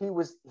 he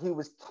was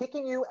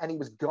kicking you and he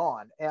was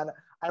gone. And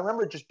I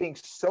remember just being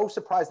so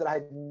surprised that I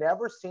had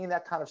never seen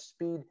that kind of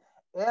speed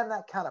and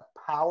that kind of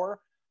power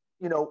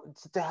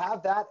to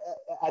have that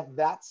at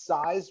that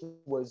size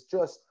was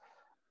just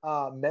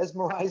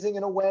mesmerizing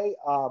in a way.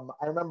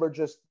 I remember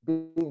just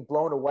being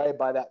blown away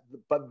by that,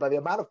 but by the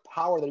amount of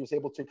power that he was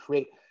able to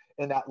create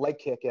in that leg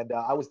kick. And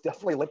I was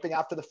definitely limping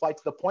after the fight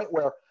to the point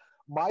where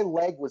my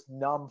leg was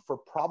numb for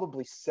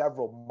probably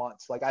several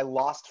months. Like I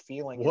lost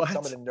feeling in some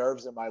of What? the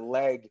nerves in my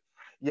leg.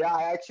 Yeah,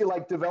 I actually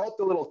like developed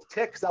a little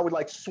tics. I would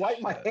like swipe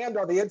my hand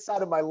on the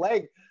inside of my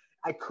leg.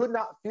 I could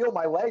not feel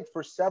my leg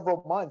for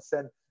several months,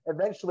 and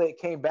eventually it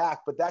came back.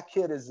 But that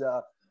kid is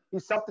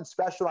he's something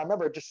special. I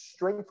remember just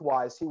strength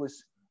wise, he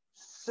was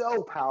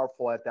so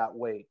powerful at that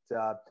weight.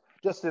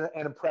 Just an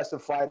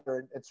impressive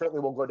fighter, and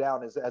certainly will go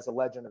down as a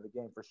legend of the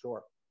game for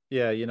sure.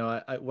 Yeah,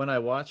 I when I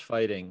watch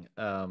fighting,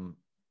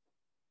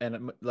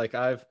 and like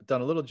I've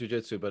done a little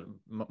jujitsu, but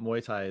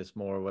Muay Thai is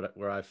more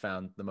where I've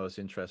found the most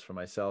interest for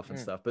myself and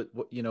stuff. But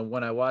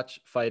when I watch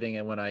fighting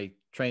and when I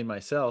train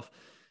myself,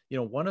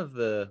 one of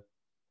the,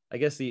 I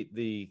guess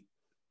the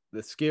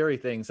scary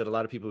things that a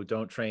lot of people who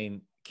don't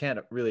train can't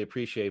really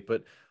appreciate,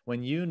 but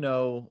when you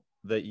know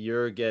that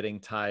you're getting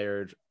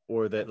tired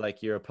or that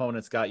like your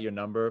opponent's got your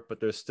number, but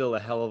there's still a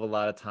hell of a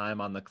lot of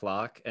time on the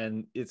clock,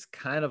 and it's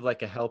kind of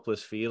like a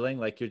helpless feeling,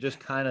 like you're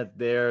just kind of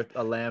there,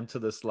 a lamb to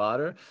the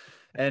slaughter.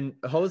 And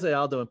Jose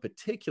Aldo in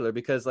particular,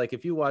 because like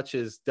if you watch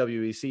his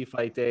WEC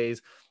fight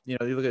days, you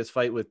look at his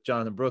fight with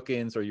Jonathan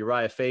Brookins or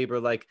Uriah Faber,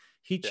 like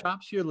he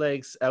chops your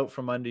legs out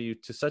from under you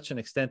to such an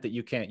extent that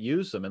you can't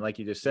use them. And like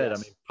you just said, I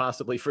mean,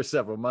 possibly for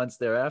several months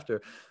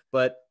thereafter,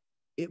 but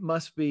it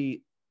must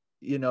be,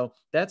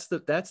 that's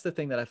the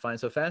thing that I find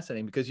so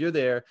fascinating, because you're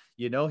there,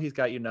 he's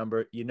got your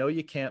number,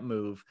 you can't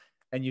move,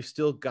 and you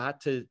still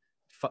got to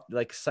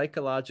like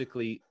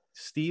psychologically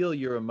steal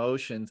your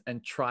emotions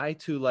and try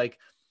to like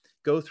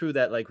go through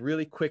that like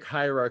really quick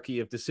hierarchy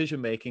of decision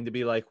making to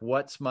be like,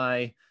 what's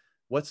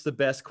the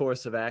best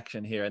course of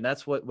action here? And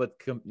that's what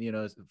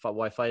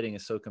why fighting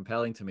is so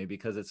compelling to me,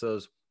 because it's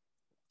those,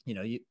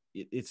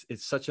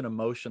 it's such an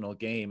emotional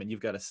game, and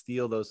you've got to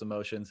steal those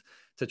emotions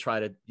to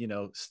try to,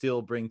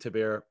 still bring to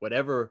bear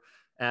whatever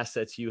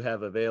assets you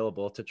have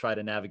available to try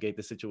to navigate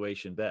the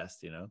situation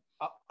best.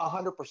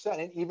 100%.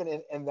 And even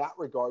in that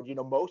regard,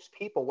 most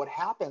people, what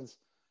happens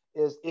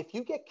is if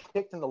you get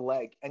kicked in the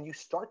leg and you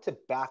start to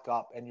back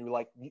up and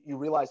you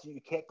realize you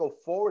can't go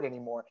forward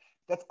anymore,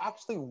 that's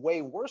actually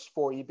way worse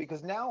for you,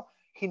 because now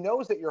he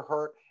knows that you're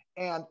hurt.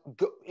 And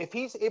if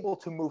he's able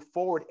to move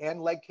forward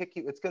and leg kick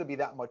you, it's going to be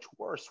that much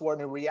worse. Where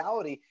in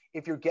reality,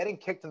 if you're getting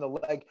kicked in the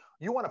leg,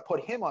 you want to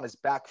put him on his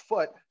back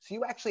foot. So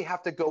you actually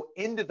have to go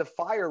into the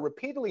fire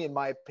repeatedly, in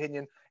my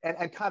opinion,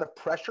 and kind of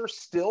pressure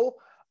still,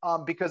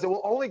 because it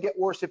will only get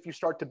worse if you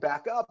start to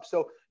back up.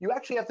 So you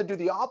actually have to do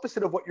the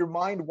opposite of what your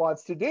mind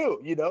wants to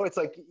do. It's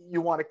like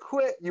you want to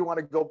quit, you want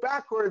to go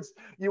backwards,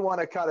 you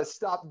want to kind of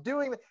stop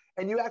doing it.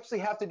 And you actually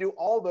have to do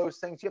all those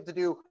things. You have to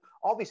do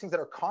all these things that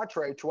are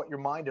contrary to what your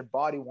mind and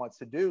body wants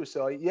to do.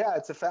 So yeah,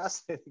 it's a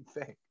fascinating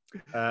thing.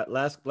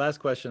 Last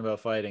question about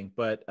fighting,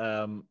 but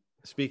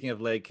speaking of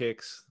leg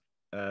kicks,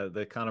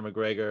 the Conor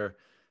McGregor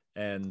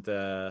and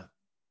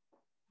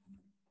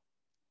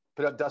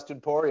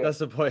Dustin Poirier.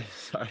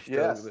 Sorry,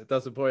 yes.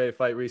 Dustin Poirier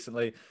fight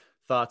recently.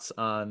 Thoughts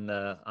on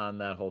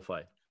that whole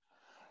fight?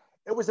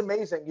 It was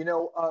amazing.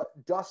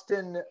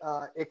 Dustin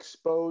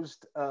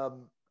exposed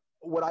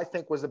what I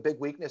think was a big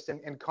weakness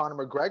in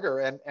Conor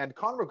McGregor. And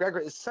Conor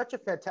McGregor is such a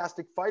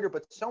fantastic fighter,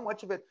 but so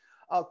much of it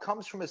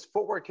comes from his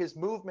footwork, his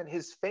movement,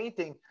 his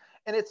feinting.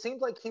 And it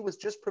seemed like he was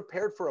just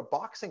prepared for a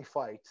boxing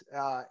fight.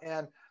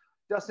 And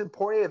Dustin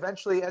Poirier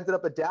eventually ended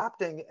up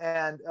adapting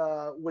and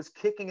was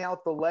kicking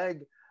out the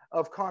leg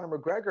of Conor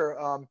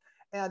McGregor.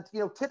 And,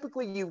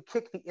 typically you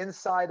kick the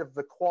inside of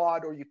the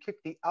quad or you kick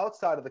the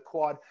outside of the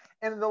quad.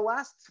 And in the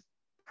last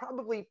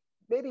probably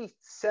maybe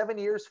 7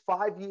 years,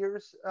 5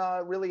 years,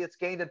 really it's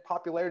gained in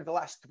popularity. The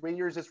last 3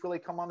 years it's really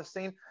come on the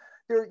scene.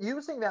 They're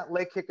using that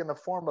leg kick in the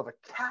form of a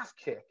calf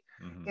kick.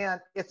 Mm-hmm. And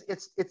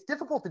it's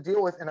difficult to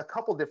deal with in a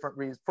couple different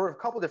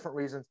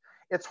reasons.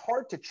 It's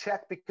hard to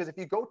check because if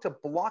you go to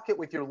block it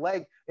with your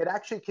leg, it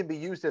actually can be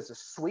used as a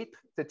sweep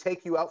to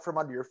take you out from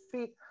under your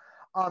feet.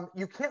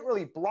 You can't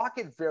really block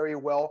it very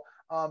well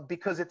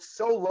because it's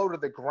so low to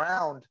the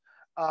ground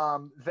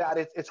that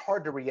it's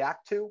hard to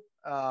react to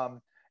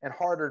and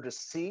harder to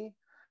see.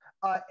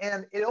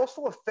 And it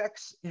also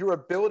affects your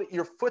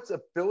foot's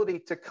ability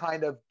to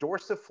kind of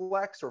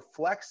dorsiflex or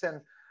flex.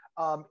 And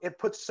it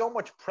puts so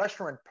much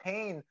pressure and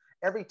pain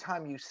every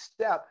time you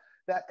step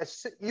that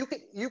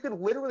you could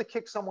literally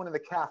kick someone in the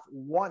calf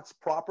once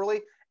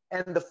properly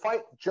and the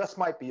fight just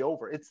might be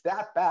over. It's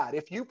that bad.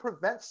 If you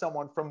prevent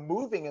someone from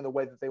moving in the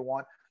way that they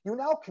want, you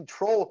now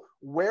control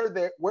where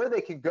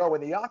they can go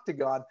in the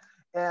octagon.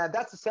 And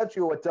that's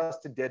essentially what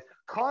Dustin did.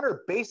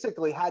 Conor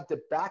basically had to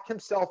back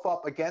himself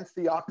up against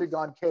the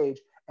octagon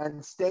cage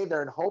and stay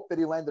there and hope that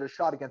he landed a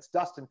shot against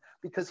Dustin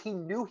because he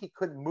knew he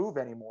couldn't move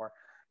anymore.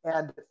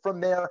 And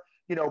from there,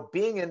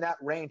 being in that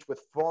range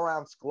with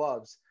 4-ounce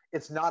gloves,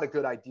 it's not a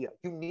good idea.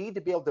 You need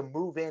to be able to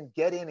move in,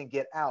 get and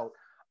get out.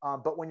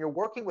 But when you're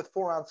working with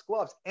 4-ounce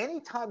gloves,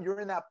 anytime you're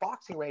in that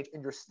boxing range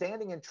and you're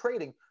standing and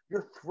trading,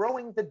 you're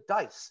throwing the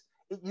dice.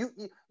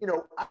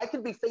 I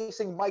could be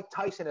facing Mike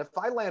Tyson. If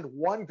I land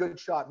one good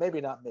shot,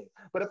 maybe not me,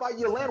 but if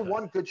you land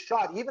one good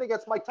shot, even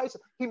against Mike Tyson,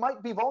 he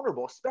might be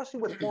vulnerable, especially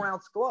with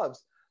 4-ounce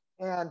gloves.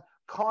 And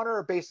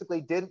Conor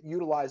basically didn't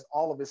utilize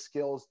all of his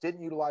skills,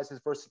 didn't utilize his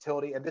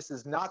versatility. And this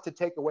is not to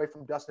take away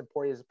from Dustin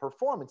Poirier's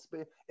performance.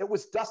 But it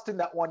was Dustin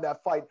that won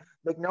that fight.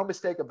 Make no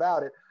mistake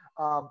about it.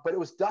 But it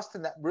was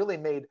Dustin that really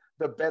made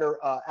the better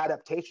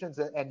adaptations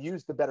and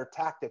used the better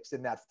tactics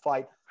in that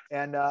fight.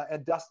 And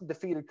Dustin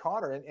defeated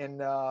Conor in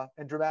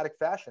dramatic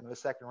fashion in the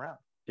second round.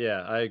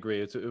 Yeah, I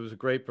agree. It was a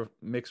great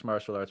mixed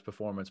martial arts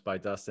performance by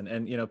Dustin.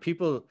 And,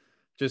 people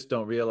just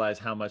don't realize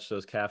how much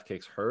those calf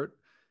kicks hurt.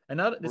 And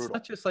it's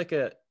not just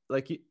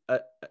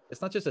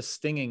it's not just a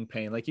stinging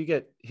pain. Like you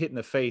get hit in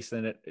the face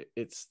and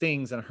it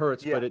stings and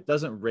hurts, but it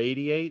doesn't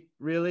radiate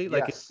really.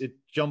 Like it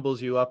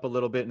jumbles you up a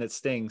little bit and it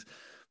stings.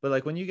 But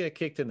like when you get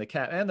kicked in the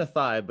calf and the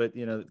thigh, but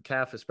the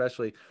calf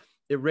especially,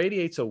 it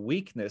radiates a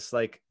weakness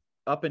like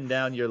up and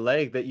down your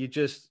leg that you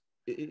just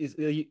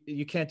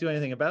you can't do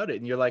anything about it.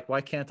 And you're like,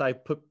 why can't I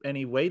put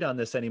any weight on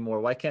this anymore?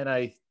 Why can't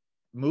I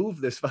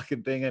move this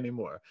fucking thing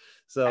anymore?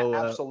 So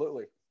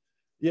absolutely.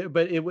 Yeah,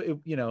 but it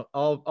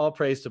all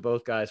praise to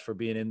both guys for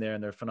being in there,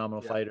 and they're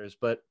phenomenal fighters.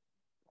 But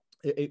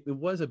it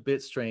was a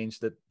bit strange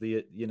that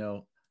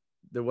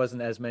there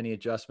wasn't as many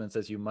adjustments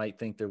as you might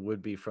think there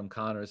would be from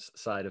Conor's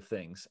side of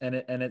things, and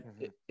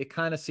it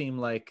kind of seemed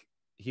like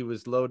he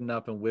was loading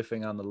up and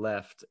whiffing on the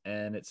left,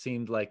 and it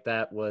seemed like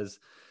that was,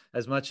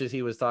 as much as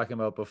he was talking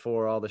about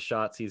before, all the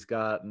shots he's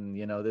got and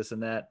this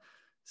and that,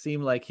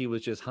 seemed like he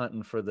was just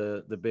hunting for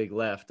the big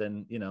left.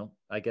 And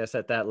I guess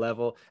at that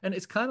level, and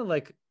it's kind of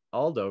like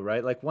Aldo,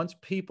 right? Like once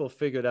people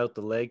figured out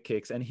the leg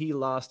kicks and he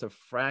lost a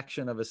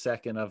fraction of a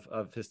second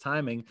of his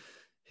timing,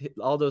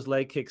 all those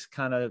leg kicks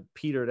kind of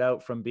petered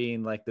out from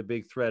being like the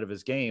big threat of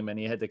his game, and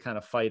he had to kind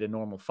of fight a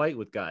normal fight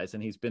with guys,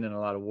 and he's been in a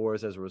lot of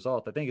wars as a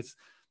result. I think it's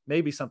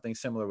maybe something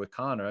similar with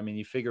Conor. I mean,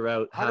 you figure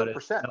out how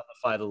 100%. to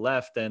nullify the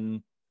left,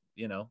 and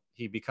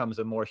he becomes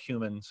a more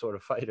human sort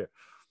of fighter.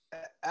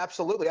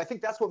 Absolutely. I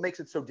think that's what makes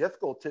it so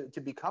difficult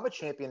to become a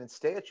champion and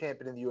stay a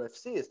champion in the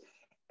UFC is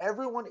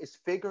everyone is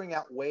figuring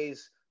out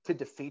ways to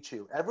defeat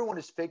you. Everyone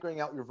is figuring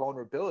out your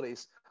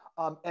vulnerabilities.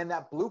 And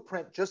that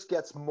blueprint just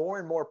gets more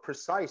and more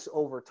precise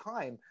over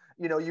time.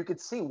 You could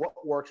see what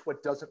works,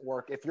 what doesn't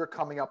work if you're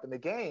coming up in the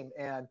game.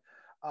 And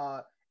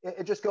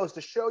it just goes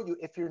to show you,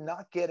 if you're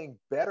not getting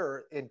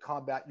better in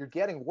combat, you're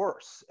getting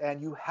worse.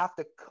 And you have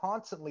to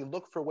constantly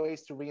look for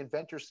ways to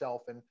reinvent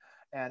yourself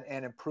and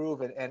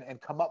improve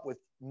and come up with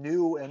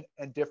new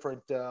and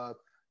different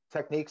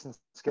techniques and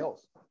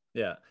skills.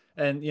 Yeah.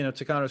 And,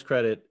 to Conor's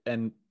credit,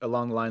 and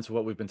along the lines of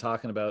what we've been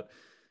talking about,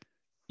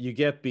 you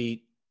get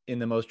beat in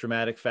the most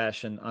dramatic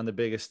fashion on the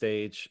biggest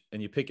stage,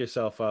 and you pick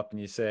yourself up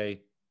and you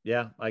say,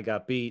 yeah, I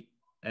got beat,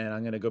 and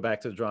I'm going to go back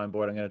to the drawing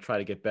board. I'm going to try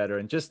to get better.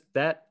 And just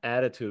that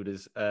attitude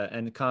is,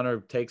 and Conor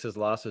takes his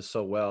losses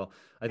so well.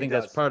 I think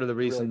that's part of the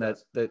reason that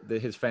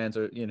his fans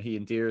are, he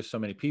endears so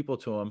many people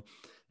to him.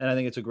 And I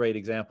think it's a great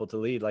example to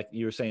lead. Like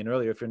you were saying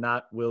earlier, if you're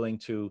not willing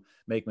to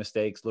make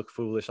mistakes, look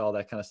foolish, all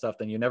that kind of stuff,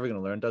 then you're never going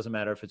to learn. Doesn't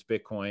matter if it's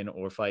Bitcoin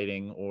or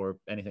fighting or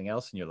anything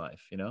else in your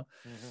life,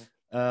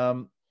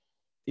 Elon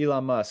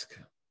Musk,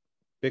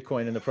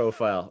 Bitcoin in the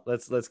profile.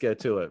 Let's get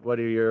to it. What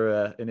are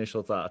your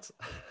initial thoughts?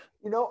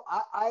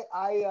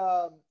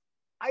 I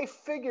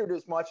figured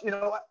as much.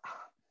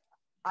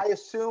 I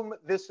assume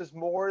this is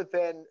more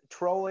than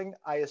trolling.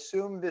 I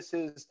assume this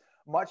is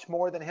much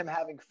more than him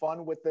having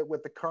fun with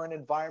the current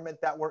environment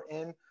that we're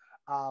in.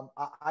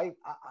 I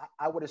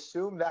would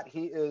assume that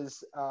he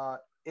is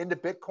into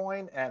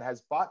Bitcoin and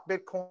has bought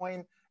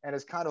Bitcoin and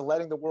is kind of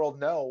letting the world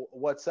know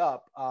what's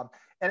up.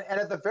 And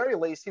at the very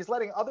least, he's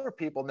letting other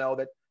people know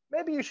that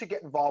maybe you should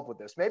get involved with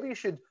this. Maybe you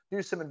should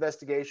do some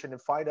investigation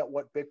and find out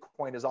what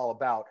Bitcoin is all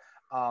about.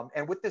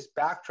 And with this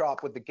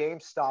backdrop, with the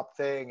GameStop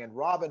thing and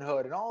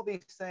Robinhood and all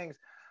these things,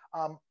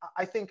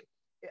 I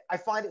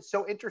find it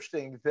so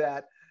interesting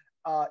that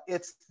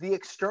it's the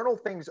external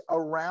things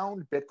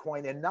around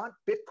Bitcoin and not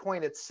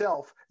Bitcoin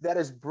itself that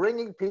is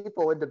bringing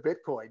people into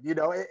Bitcoin.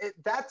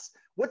 That's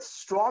what's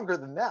stronger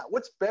than that.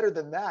 What's better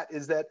than that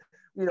is that,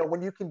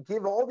 when you can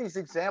give all these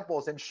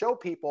examples and show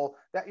people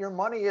that your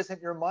money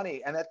isn't your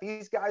money and that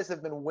these guys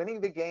have been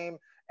winning the game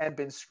and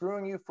been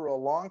screwing you for a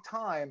long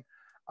time.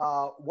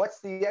 What's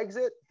the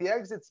exit? The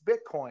exit's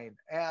Bitcoin.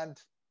 And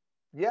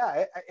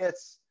yeah,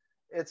 it's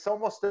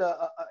almost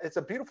it's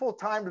a beautiful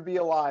time to be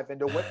alive and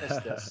to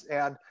witness this.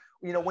 And,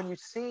 when you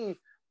see,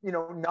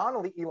 not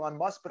only Elon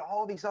Musk, but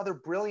all these other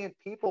brilliant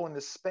people in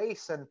this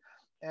space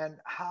and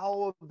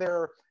how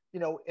they're,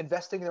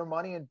 investing their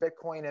money in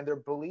Bitcoin and their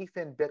belief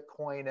in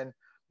Bitcoin, and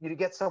you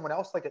get someone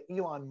else like an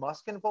Elon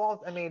Musk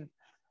involved. I mean,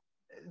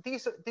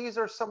 these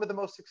are some of the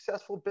most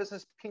successful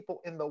business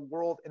people in the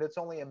world, and it's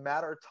only a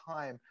matter of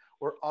time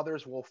where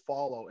others will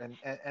follow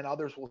and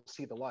others will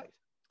see the light.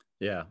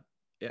 Yeah.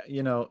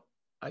 Yeah.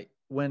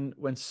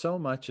 when so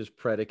much is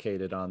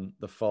predicated on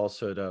the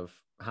falsehood of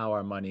how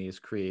our money is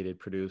created,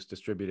 produced,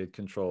 distributed,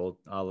 controlled,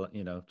 all,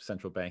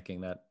 central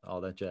banking, that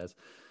all that jazz.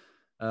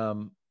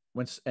 And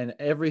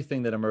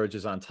everything that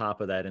emerges on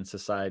top of that in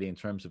society in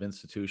terms of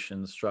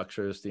institutions,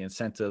 structures, the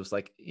incentives,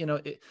 like,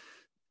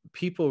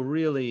 people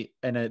really,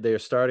 and they're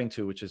starting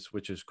to, which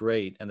is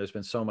great. And there's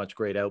been so much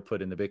great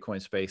output in the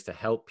Bitcoin space to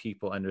help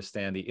people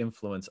understand the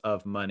influence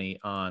of money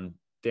on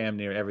damn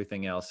near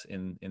everything else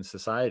in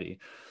society.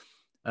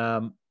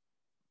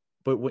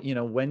 But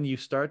when you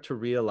start to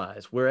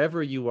realize,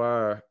 wherever you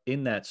are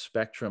in that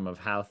spectrum of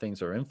how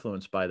things are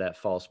influenced by that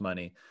false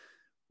money,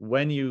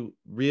 when you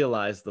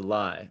realize the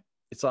lie,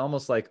 it's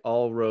almost like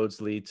all roads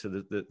lead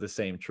to the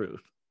same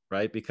truth,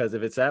 right? Because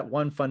if it's that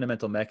one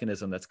fundamental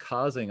mechanism that's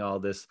causing all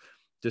this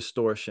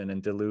distortion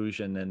and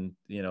delusion and,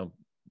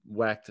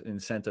 whacked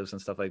incentives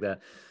and stuff like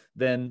that,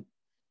 then,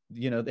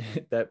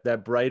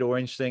 that bright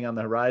orange thing on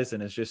the horizon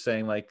is just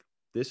saying, like,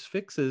 this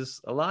fixes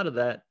a lot of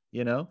that,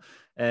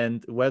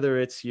 and whether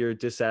it's you're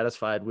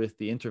dissatisfied with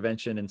the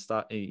intervention in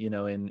stock,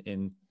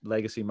 in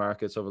legacy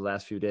markets over the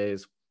last few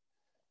days,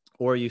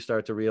 or you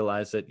start to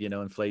realize that,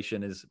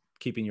 inflation is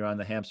keeping you on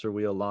the hamster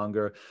wheel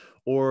longer,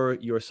 or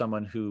you're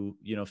someone who,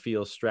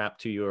 feels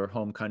strapped to your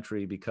home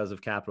country because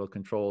of capital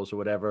controls or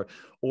whatever,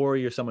 or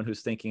you're someone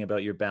who's thinking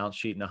about your balance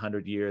sheet in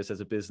 100 years as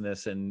a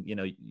business, and,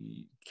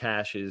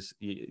 cash is,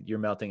 you're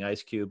melting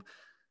ice cube.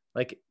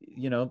 Like,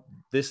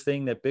 this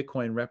thing that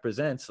Bitcoin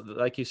represents,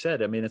 like you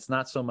said, I mean, it's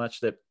not so much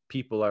that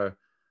people are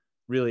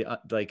really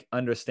like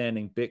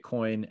understanding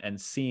Bitcoin and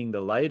seeing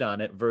the light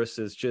on it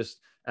versus just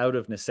out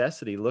of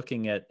necessity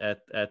looking at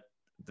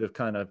the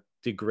kind of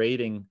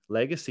degrading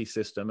legacy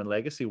system and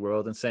legacy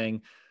world and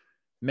saying,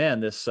 man,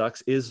 this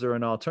sucks. Is there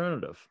an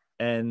alternative?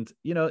 And,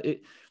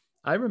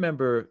 I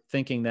remember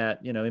thinking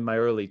that, in my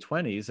early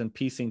 20s and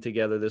piecing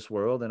together this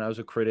world. And I was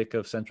a critic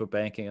of central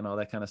banking and all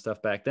that kind of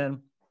stuff back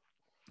then.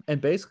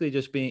 And basically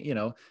just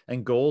being,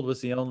 and gold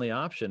was the only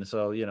option.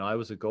 So, I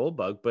was a gold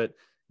bug, but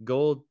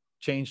gold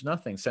changed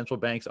nothing. Central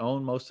banks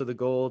own most of the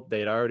gold. They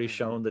had already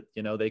shown that,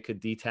 they could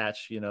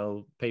detach,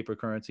 paper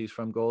currencies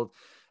from gold.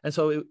 And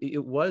so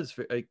it was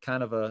a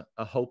kind of a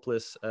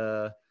hopeless,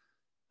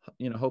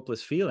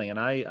 hopeless feeling. And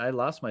I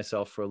lost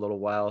myself for a little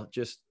while,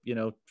 just,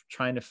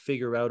 trying to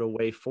figure out a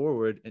way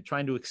forward and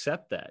trying to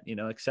accept that,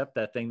 accept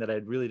that thing that I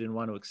really didn't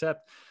want to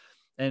accept.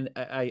 And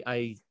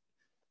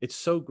it's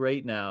so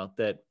great now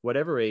that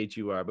whatever age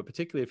you are, but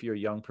particularly if you're a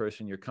young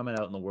person, you're coming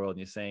out in the world and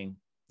you're saying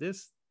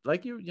this,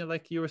 like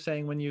like you were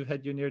saying when you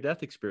had your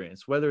near-death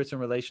experience, whether it's in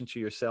relation to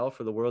yourself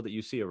or the world that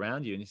you see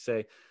around you, and you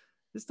say,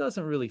 this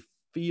doesn't really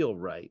feel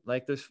right.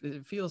 Like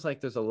it feels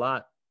like there's a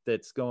lot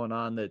that's going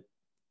on that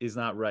is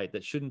not right,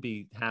 that shouldn't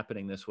be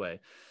happening this way.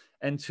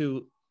 And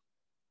to,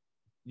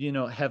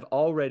 have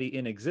already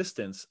in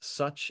existence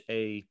such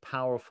a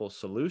powerful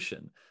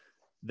solution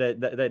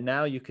that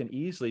now you can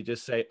easily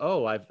just say,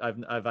 oh, I've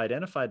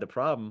identified the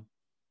problem.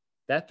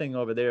 That thing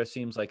over there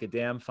seems like a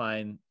damn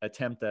fine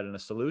attempt at a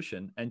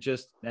solution,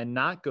 and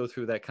not go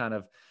through that kind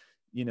of,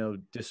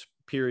 this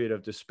period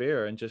of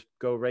despair, and just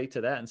go right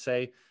to that and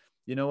say,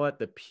 you know what,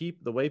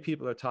 the way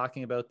people are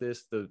talking about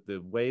this,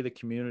 the way the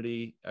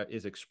community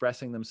is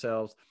expressing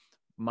themselves,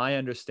 my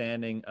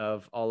understanding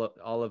of all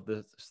of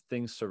the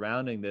things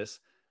surrounding this,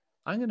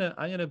 I'm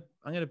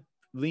gonna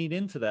lean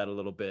into that a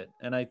little bit.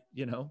 And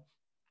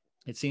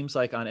it seems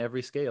like on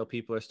every scale,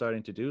 people are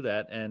starting to do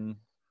that. And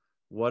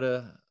what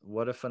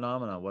a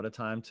phenomenon, what a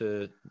time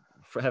to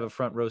have a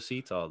front row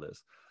seat to all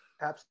this.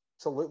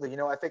 Absolutely.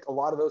 I think a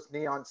lot of those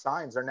neon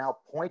signs are now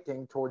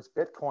pointing towards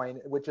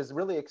Bitcoin, which is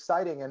really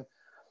exciting. And,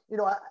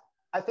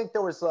 I think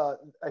there was a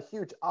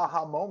huge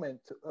aha moment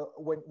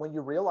when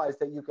you realized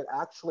that you could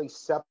actually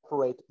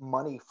separate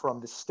money from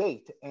the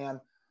state.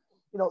 And,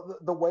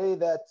 the way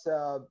that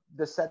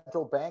the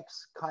central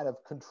banks kind of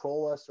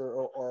control us,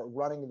 or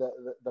running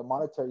the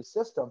monetary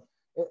system,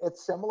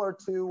 it's similar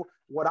to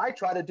what I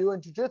try to do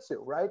in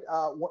jiu-jitsu, right?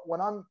 When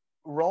I'm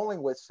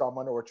rolling with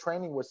someone or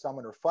training with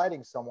someone or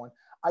fighting someone,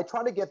 I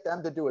try to get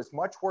them to do as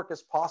much work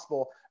as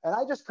possible. And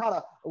I just kind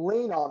of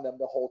lean on them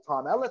the whole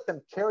time. I let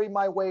them carry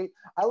my weight.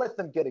 I let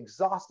them get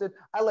exhausted.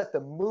 I let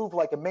them move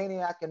like a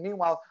maniac. And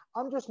meanwhile,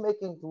 I'm just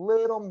making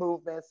little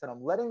movements and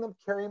I'm letting them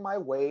carry my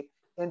weight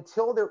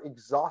until they're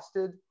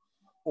exhausted,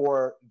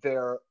 or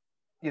they're,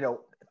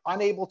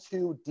 unable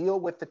to deal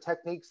with the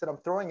techniques that I'm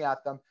throwing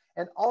at them.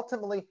 And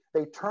ultimately,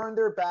 they turn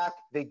their back,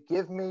 they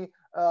give me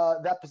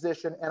that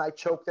position, and I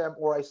choke them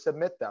or I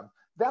submit them.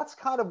 That's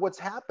kind of what's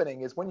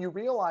happening, is when you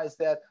realize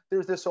that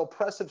there's this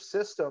oppressive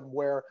system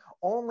where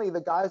only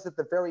the guys at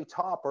the very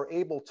top are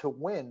able to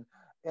win.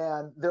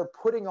 And they're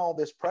putting all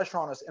this pressure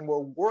on us, and we're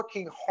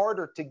working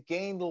harder to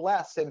gain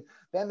less. And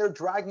then they're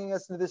dragging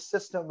us into this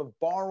system of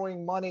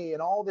borrowing money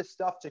and all this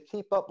stuff to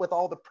keep up with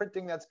all the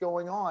printing that's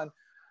going on.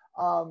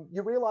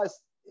 You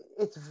realize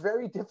it's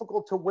very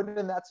difficult to win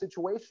in that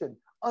situation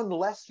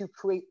unless you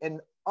create an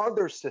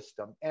other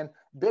system. And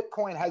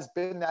Bitcoin has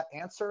been that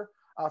answer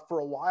for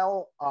a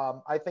while.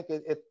 I think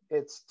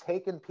it's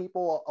taken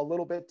people a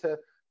little bit to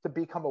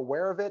become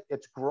aware of it.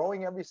 It's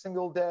growing every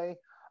single day.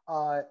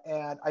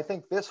 And I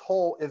think this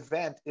whole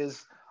event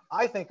is,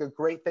 I think, a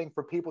great thing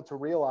for people to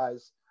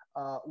realize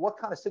what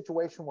kind of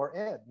situation we're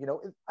in. You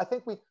know, I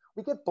think we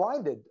get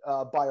blinded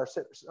by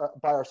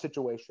our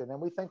situation, and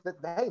we think that,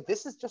 hey,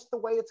 this is just the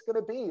way it's going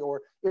to be.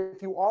 Or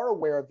if you are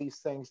aware of these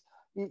things,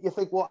 you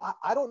think, well,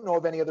 I don't know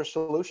of any other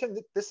solution.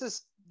 This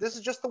is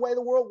just the way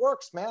the world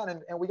works, man,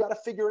 and we got to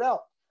figure it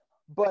out.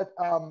 But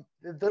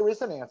there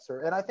is an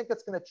answer, and I think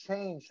it's going to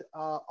change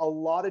a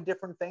lot of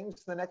different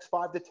things in the next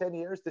 5 to 10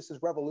 years. This is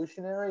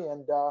revolutionary,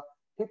 and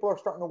people are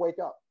starting to wake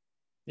up.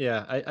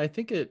 Yeah, I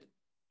think it,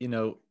 you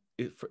know,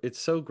 it's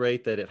so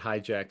great that it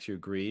hijacks your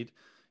greed,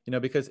 you know,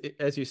 because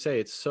as you say,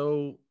 it's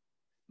so,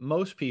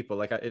 most people,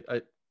 like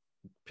I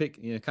pick,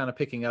 you know, kind of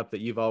picking up that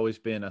you've always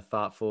been a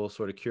thoughtful,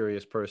 sort of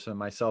curious person,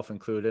 myself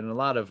included, and a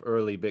lot of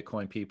early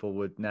Bitcoin people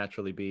would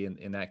naturally be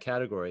in that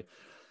category.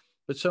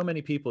 But so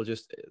many people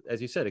just,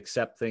 as you said,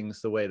 accept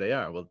things the way they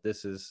are. Well,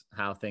 this is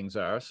how things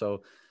are.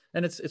 So,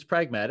 and it's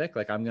pragmatic.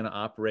 Like, I'm going to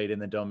operate in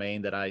the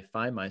domain that I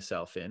find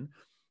myself in.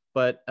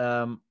 But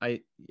I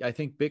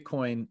think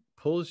Bitcoin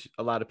pulls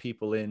a lot of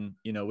people in,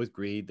 you know, with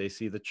greed. They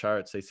see the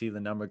charts, they see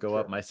the number go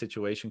up. Sure. My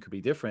situation could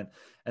be different.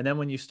 And then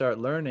when you start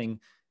learning,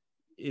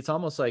 it's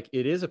almost like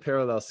it is a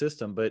parallel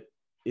system, but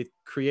it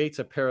creates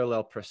a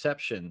parallel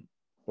perception,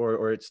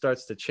 or it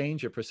starts to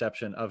change your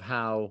perception of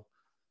how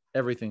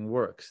everything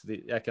works,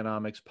 the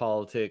economics,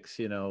 politics,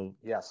 you know,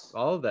 Yes.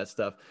 all of that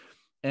stuff.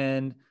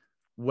 And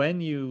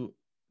when you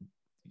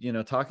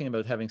know, talking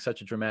about having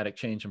such a dramatic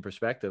change in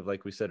perspective,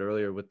 like we said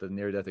earlier, with the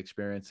near-death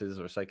experiences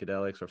or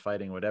psychedelics or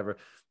fighting, whatever,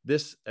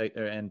 this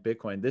and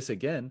Bitcoin, this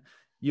again,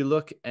 you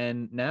look,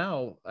 and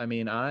now, I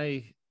mean,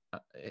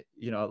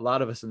 you know, a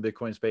lot of us in the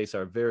Bitcoin space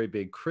are very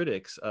big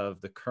critics of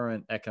the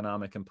current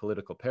economic and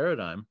political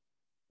paradigm.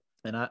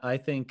 And I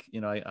think, you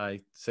know,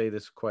 I say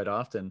this quite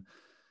often,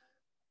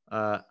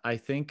 I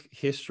think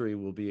history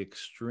will be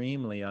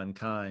extremely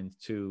unkind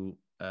to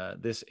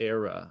this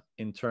era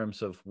in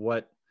terms of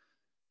what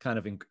kind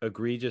of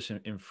egregious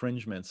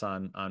infringements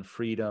on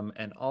freedom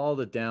and all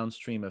the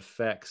downstream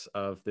effects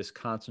of this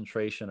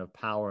concentration of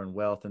power and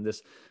wealth, and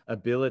this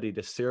ability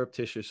to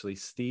surreptitiously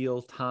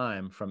steal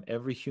time from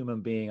every human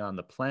being on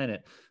the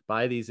planet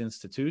by these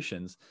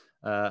institutions.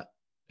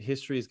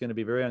 History is going to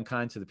be very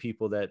unkind to the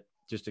people that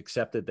just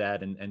accepted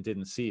that and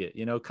didn't see it.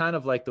 You know, kind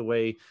of like the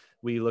way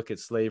we look at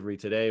slavery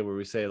today, where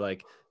we say,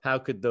 like, how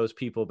could those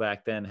people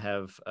back then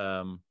have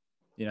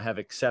you know, have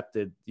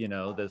accepted, you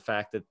know, the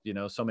fact that, you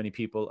know, so many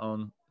people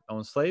own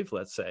slaves,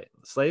 let's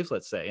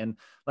say. And,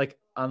 like,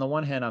 on the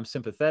one hand, I'm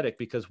sympathetic,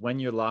 because when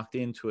you're locked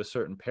into a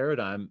certain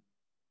paradigm,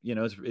 you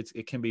know,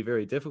 it can be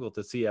very difficult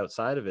to see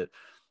outside of it.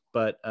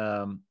 But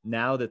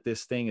now that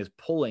this thing is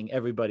pulling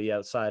everybody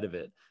outside of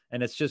it,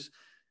 and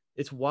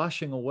it's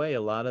washing away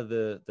a lot of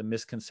the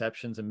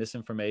misconceptions and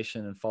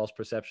misinformation and false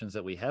perceptions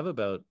that we have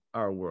about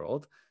our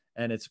world.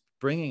 And it's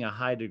bringing a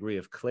high degree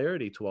of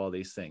clarity to all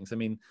these things. I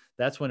mean,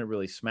 that's when it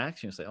really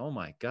smacks you and say, oh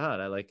my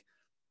God,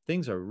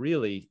 things are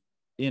really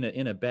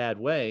in a bad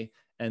way.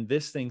 And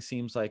this thing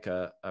seems like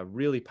a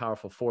really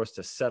powerful force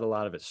to set a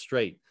lot of it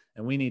straight.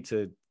 And we need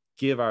to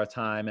give our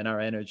time and our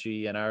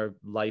energy and our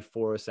life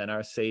force and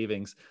our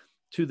savings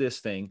to this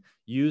thing,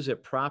 use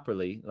it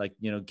properly, like,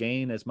 you know,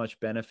 gain as much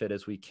benefit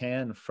as we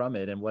can from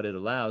it and what it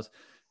allows,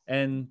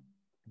 and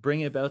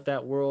bring about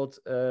that world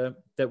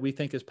that we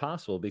think is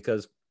possible.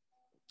 Because,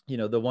 you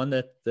know, the one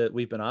that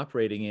we've been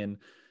operating in,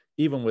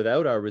 even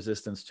without our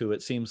resistance to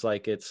it, seems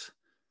like it's,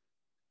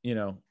 you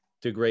know,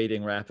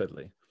 degrading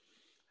rapidly.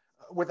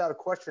 Without a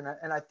question.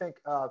 And I think,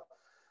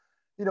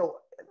 you know,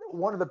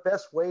 one of the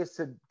best ways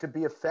to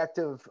be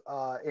effective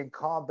in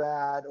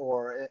combat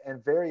or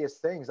in various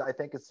things, I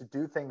think, is to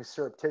do things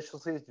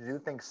surreptitiously, to do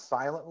things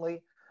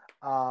silently,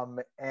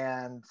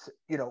 and,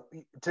 you know,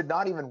 to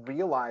not even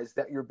realize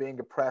that you're being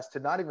oppressed, to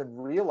not even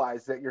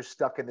realize that you're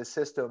stuck in the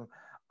system,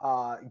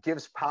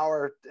 gives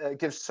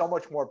so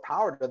much more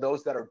power to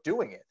those that are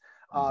doing it.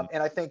 Mm-hmm.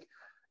 And I think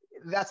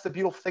that's the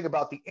beautiful thing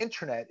about the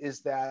internet,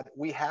 is that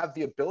we have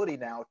the ability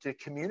now to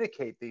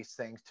communicate these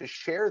things, to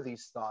share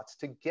these thoughts,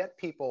 to get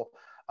people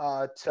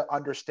to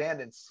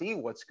understand and see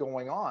what's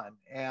going on.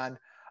 And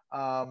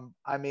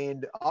I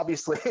mean,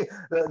 obviously,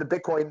 the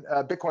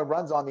Bitcoin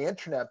runs on the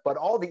internet, but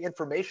all the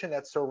information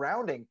that's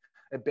surrounding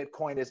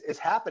Bitcoin is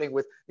happening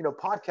with, you know,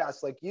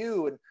 podcasts like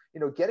you, and, you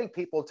know, getting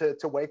people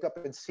to wake up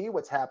and see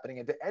what's happening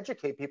and to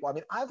educate people. I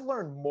mean, I've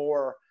learned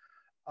more.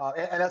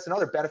 And that's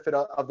another benefit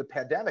of the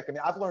pandemic. I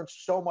mean, I've learned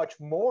so much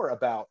more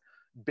about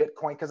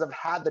Bitcoin because I've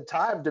had the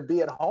time to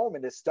be at home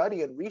and to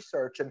study and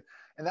research. And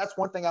that's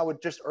one thing I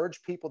would just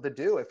urge people to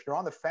do. If you're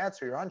on the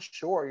fence or you're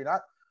unsure, you're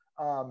not,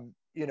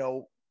 you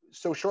know,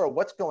 so sure of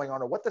what's going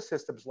on or what the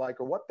system's like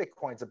or what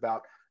Bitcoin's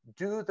about,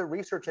 do the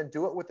research and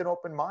do it with an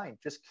open mind.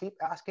 Just keep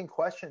asking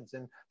questions.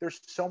 And there's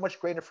so much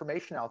great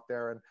information out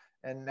there.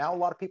 And now a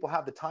lot of people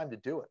have the time to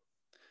do it.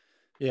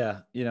 Yeah,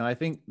 you know, I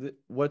think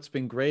what's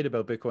been great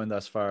about Bitcoin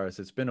thus far is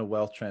it's been a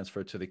wealth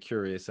transfer to the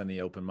curious and the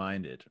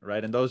open-minded,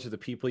 right? And those are the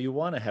people you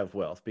want to have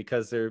wealth,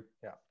 because they're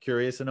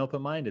curious and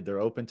open-minded.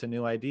 They're open to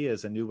new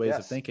ideas and new ways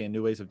of Yes. thinking and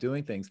new ways of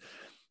doing things.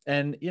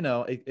 And,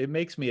 it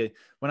makes me,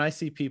 when I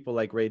see people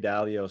like Ray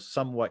Dalio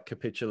somewhat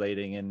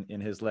capitulating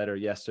in his letter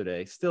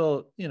yesterday,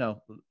 still,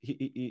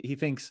 he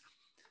thinks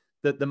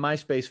that the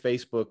MySpace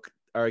Facebook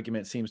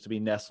argument seems to be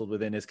nestled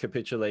within his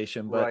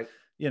capitulation, but,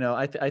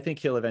 Right. I think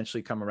he'll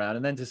eventually come around.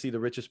 And then to see the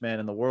richest man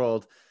in the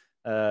world,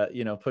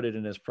 put it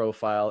in his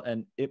profile,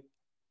 and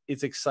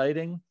it's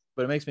exciting,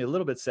 but it makes me a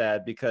little bit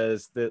sad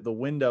because the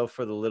window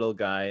for the little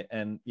guy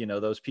and,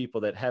 those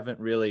people that haven't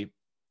really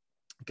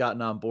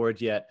gotten on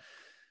board yet,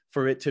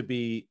 for it to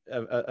be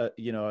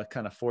a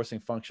kind of forcing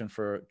function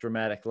for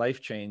dramatic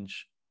life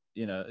change,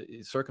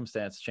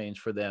 circumstance change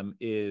for them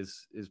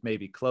is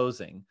maybe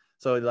closing.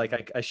 So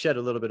like I shed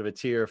a little bit of a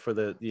tear for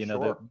the the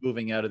Sure.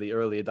 moving out of the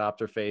early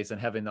adopter phase and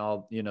having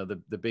all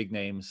the big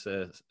names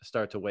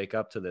start to wake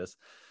up to this.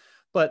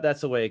 But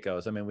that's the way it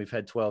goes. I mean, we've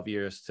had 12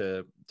 years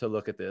to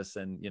look at this,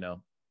 and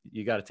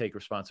you got to take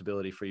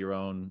responsibility for your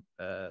own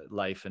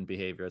life and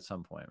behavior at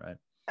some point, right?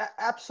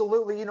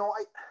 Absolutely.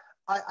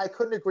 I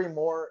couldn't agree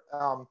more.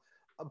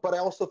 But I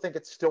also think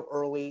it's still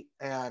early,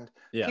 and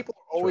Yeah, people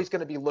are true. always going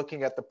to be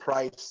looking at the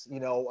price.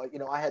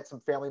 I had some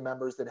family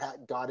members that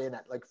got in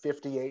at like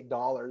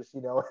 $58.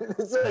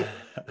 It's like,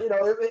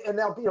 and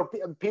now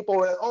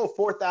people are, oh,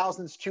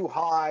 4,000 is too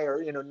high,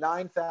 or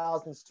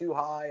 9,000 is too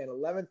high, and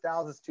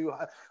 11,000 is too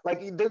high.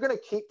 Like they're going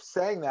to keep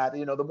saying that.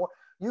 The more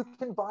you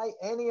can buy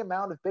any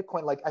amount of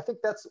Bitcoin. Like I think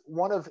that's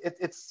one of it.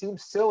 It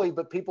seems silly,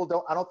 but people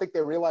don't. I don't think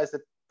they realize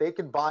that they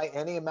can buy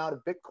any amount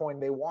of Bitcoin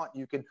they want.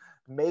 You can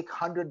make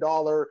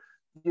 $100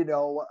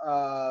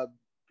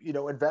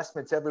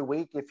 investments every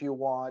week if you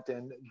want,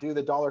 and do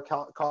the dollar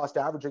cost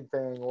averaging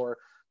thing, or,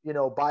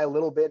 buy a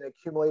little bit and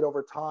accumulate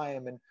over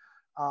time. And,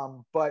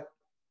 but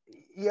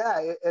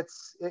yeah,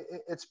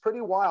 it's pretty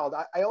wild.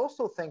 I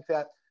also think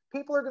that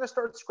people are going to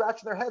start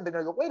scratching their head. They're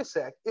going to go, wait a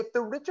sec, if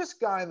the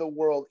richest guy in the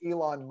world,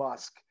 Elon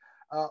Musk,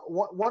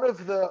 one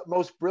of the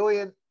most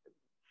brilliant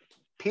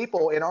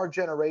people in our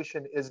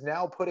generation, is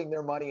now putting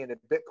their money into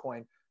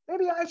Bitcoin,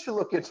 maybe I should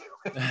look into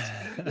it.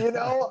 And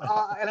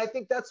I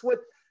think that's what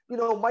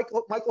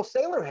Michael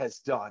Saylor has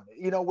done.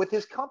 With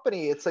his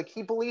company, it's like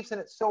he believes in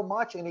it so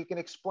much, and he can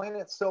explain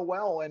it so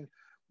well, and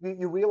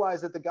you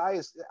realize that the guy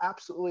is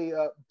absolutely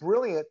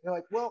brilliant. You're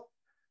like, well,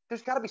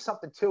 there's got to be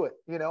something to it.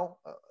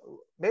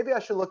 Maybe I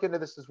should look into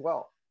this as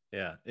well.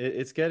 Yeah,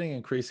 it's getting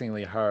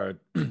increasingly hard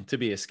to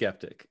be a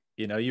skeptic.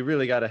 You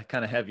really got to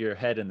kind of have your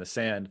head in the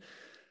sand.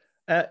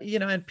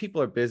 And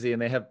people are busy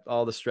and they have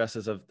all the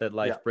stresses of that Yeah.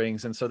 life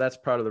brings, and so that's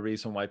part of the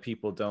reason why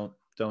people don't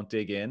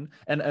dig in.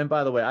 And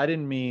by the way, I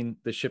didn't mean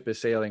the ship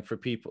is sailing for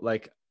people.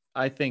 Like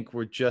I think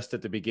we're just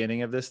at the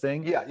beginning of this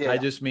thing. Yeah. Yeah. I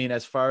Yeah. just mean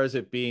as far as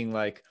it being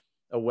like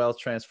a wealth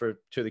transfer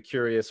to the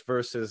curious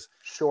versus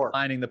Sure.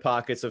 lining the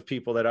pockets of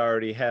people that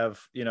already have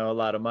a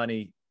lot of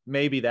money.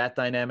 Maybe that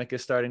dynamic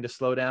is starting to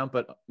slow down,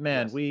 but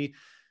man, Yes.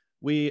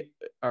 we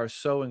are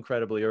so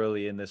incredibly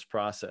early in this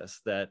process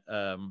that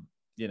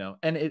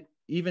and it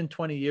even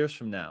 20 years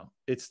from now,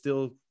 it's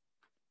still,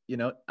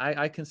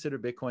 I consider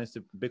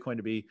Bitcoin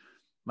to be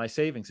my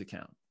savings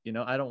account.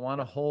 I don't want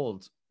to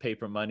hold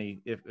paper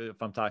money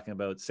if I'm talking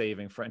about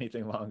saving for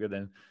anything longer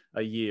than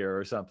a year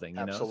or something,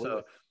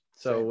 Absolutely.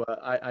 Same. So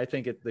I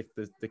think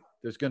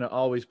there's going to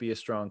always be a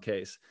strong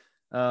case.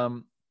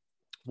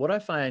 What I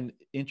find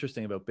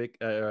interesting about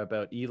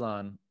about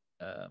Elon,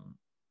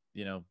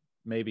 you know,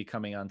 maybe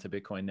coming onto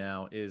Bitcoin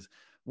now is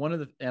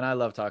and I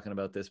love talking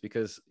about this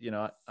because,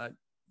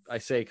 I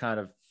say kind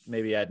of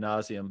maybe ad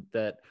nauseum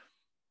that,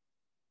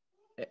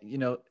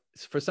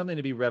 for something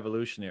to be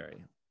revolutionary,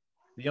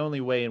 the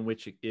only way in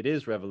which it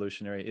is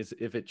revolutionary is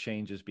if it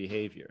changes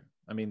behavior.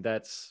 I mean,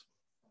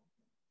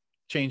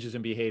 changes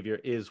in behavior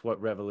is what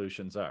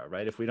revolutions are,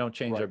 right? If we don't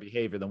change our Right.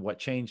 behavior, then what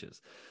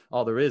changes?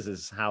 All there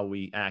is how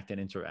we act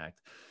and interact.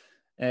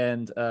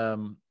 And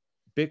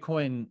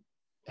Bitcoin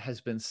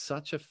has been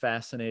such a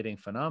fascinating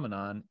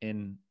phenomenon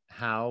in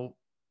how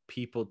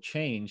people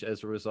change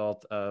as a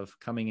result of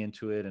coming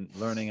into it and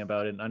learning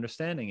about it and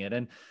understanding it,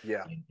 and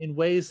Yeah. in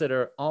ways that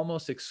are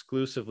almost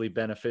exclusively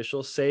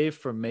beneficial, save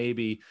for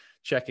maybe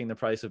checking the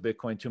price of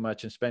Bitcoin too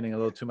much and spending a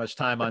little too much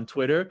time on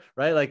Twitter,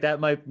 right? Like that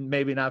might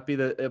maybe not be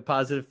the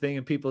positive thing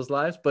in people's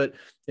lives, but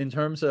in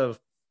terms of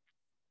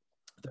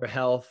their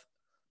health,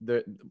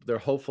 their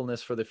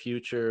hopefulness for the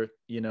future,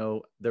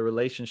 their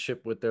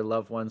relationship with their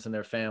loved ones and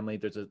their family,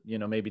 there's a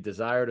maybe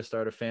desire to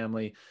start a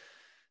family,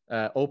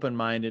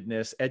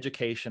 open-mindedness,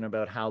 education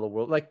about how the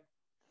world, like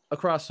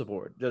across the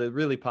board, the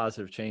really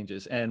positive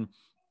changes. And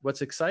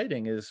what's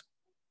exciting is,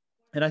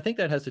 and I think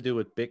that has to do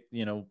with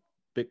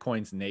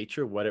Bitcoin's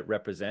nature, what it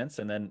represents,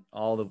 and then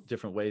all the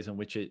different ways in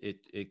which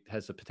it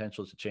has the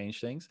potential to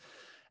change things.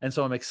 And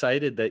so I'm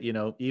excited that,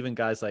 even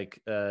guys like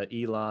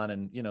Elon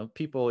and,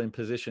 people in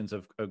positions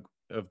of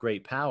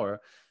great power,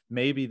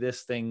 maybe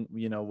this thing,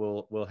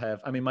 will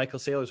have, I mean, Michael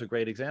Saylor's a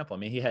great example. I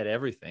mean, he had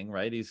everything,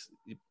 right? He's,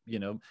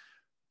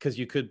 because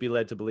you could be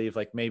led to believe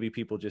like maybe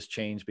people just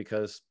change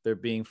because they're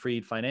being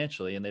freed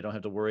financially and they don't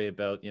have to worry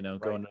about, Right.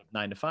 going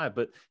 9 to 5.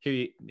 But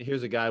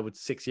here's a guy with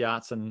 6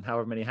 yachts and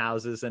however many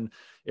houses and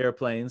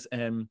airplanes.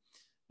 And,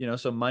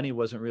 so money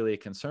wasn't really a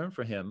concern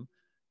for him.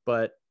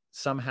 but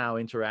somehow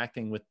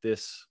interacting with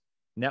this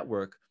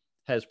network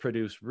has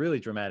produced really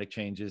dramatic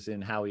changes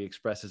in how he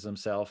expresses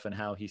himself and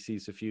how he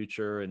sees the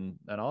future and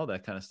all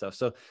that kind of stuff.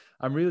 So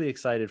I'm really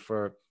excited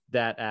for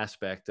that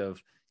aspect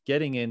of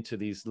getting into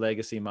these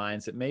legacy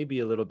minds that may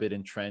be a little bit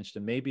entrenched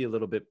and maybe a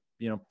little bit,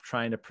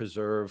 trying to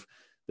preserve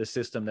the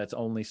system that's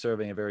only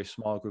serving a very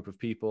small group of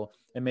people.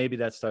 And maybe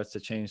that starts to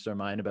change their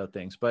mind about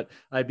things. But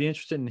I'd be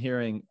interested in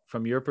hearing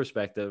from your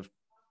perspective,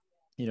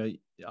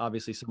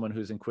 obviously someone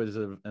who's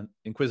inquisitive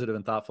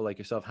and thoughtful like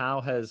yourself,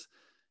 how has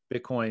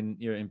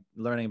Bitcoin,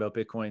 learning about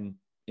Bitcoin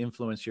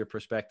influence your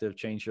perspective,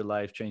 change your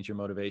life, change your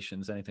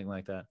motivations, anything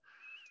like that?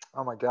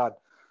 Oh my God.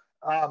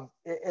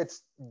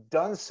 It's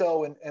done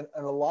so in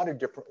a lot of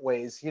different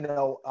ways.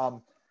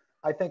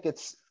 I think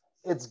it's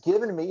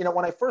given me,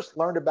 when I first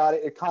learned about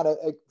it,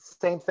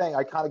 same thing.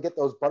 I kind of get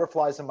those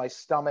butterflies in my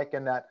stomach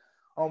and that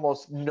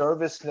almost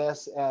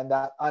nervousness and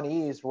that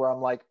unease where I'm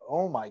like,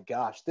 oh my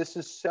gosh, this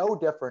is so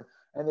different.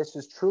 And this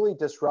is truly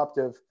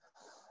disruptive.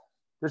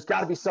 There's got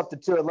to be something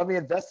to it. Let me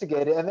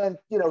investigate it and then,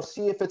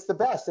 see if it's the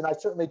best. And I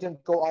certainly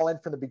didn't go all in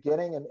from the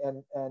beginning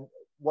and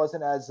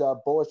wasn't as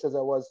bullish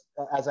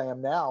as I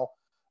am now.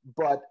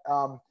 But,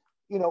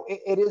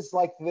 it is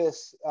like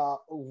this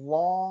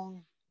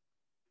long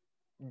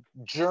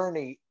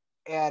journey,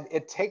 and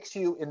it takes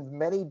you in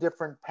many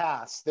different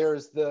paths.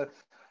 There's the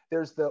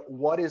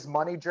what is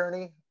money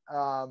journey.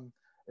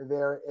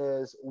 There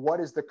is what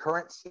is the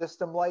current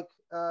system like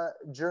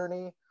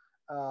journey.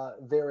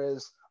 There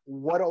is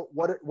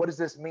what does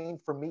this mean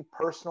for me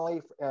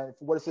personally, and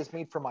what does this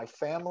mean for my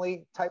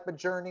family type of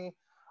journey,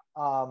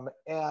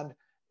 and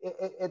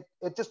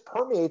it just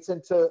permeates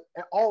into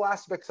all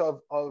aspects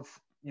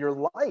of your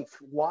life.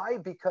 Why?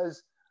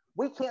 Because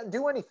we can't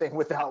do anything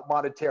without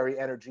monetary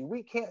energy.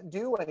 We can't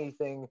do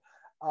anything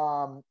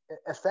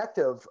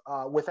effective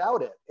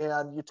without it.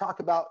 And you talk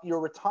about your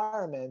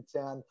retirement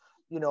and,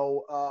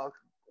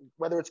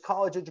 whether it's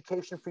college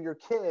education for your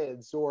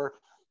kids or,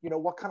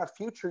 what kind of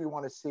future you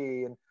want to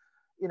see. And,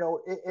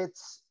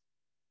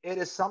 it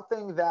is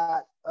something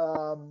that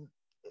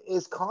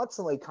is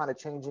constantly kind of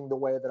changing the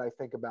way that I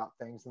think about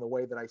things and the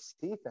way that I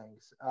see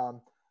things.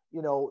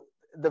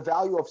 The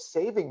value of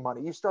saving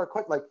money. You start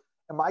quick, like,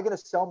 am I going to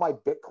sell my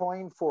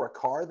Bitcoin for a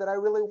car that I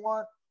really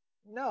want?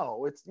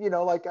 No, it's,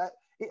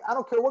 I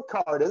don't care what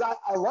car it is.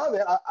 I love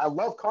it. I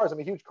love cars. I'm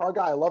a huge car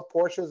guy. I love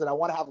Porsches and I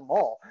want to have them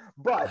all.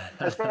 But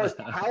as far as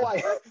how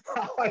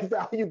I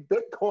value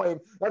Bitcoin,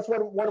 that's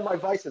one of my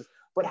vices.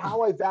 But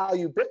how I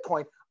value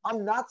Bitcoin,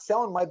 I'm not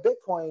selling my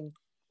Bitcoin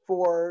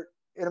for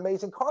an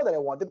amazing car that I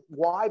want.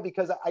 Why?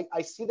 Because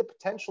I see the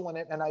potential in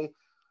it, and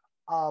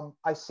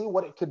I see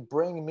what it could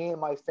bring me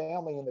and my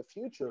family in the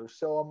future.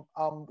 So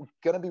I'm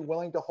going to be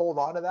willing to hold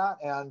on to that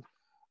and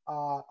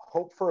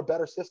hope for a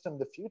better system in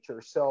the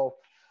future. So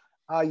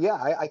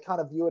I kind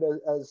of view it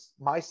as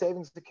my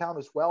savings account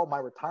as well, my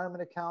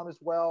retirement account as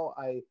well.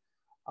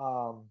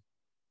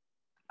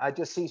 I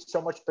just see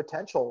so much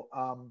potential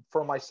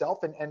for myself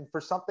and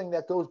for something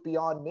that goes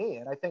beyond me.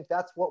 And I think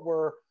that's what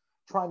we're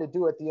trying to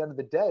do at the end of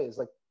the day is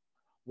like,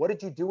 what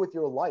did you do with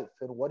your life?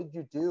 And what did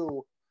you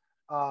do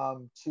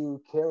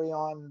to carry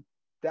on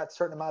that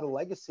certain amount of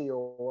legacy,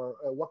 or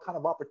what kind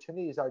of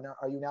opportunities are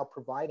you now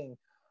providing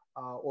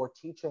or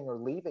teaching or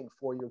leaving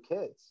for your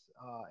kids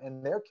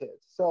and their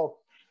kids? So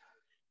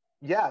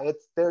yeah,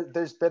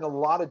 there's been a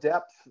lot of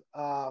depth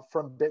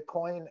from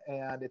Bitcoin,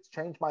 and it's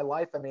changed my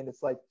life. I mean,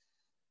 it's like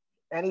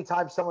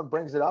anytime someone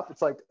brings it up,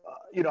 it's like,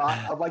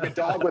 I'm like a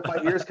dog with my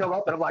ears come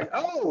up and I'm like,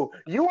 oh,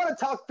 you want to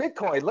talk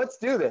Bitcoin? Let's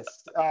do this.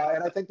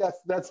 And I think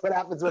that's what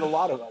happens with a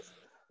lot of us.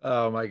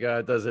 Oh my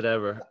God, does it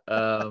ever?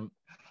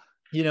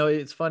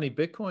 It's funny.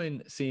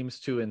 Bitcoin seems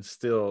to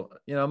instill,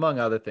 among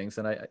other things,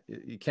 and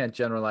you can't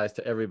generalize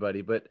to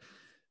everybody, but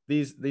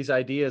these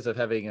ideas of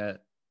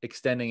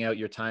extending out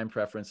your time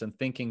preference and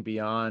thinking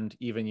beyond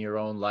even your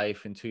own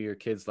life into your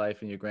kids'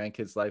 life and your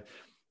grandkids' life,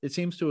 it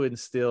seems to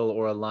instill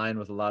or align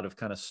with a lot of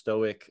kind of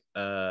stoic,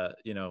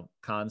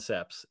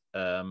 concepts.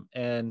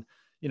 And,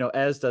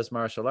 as does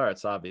martial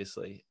arts,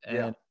 obviously. And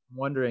Yeah. I'm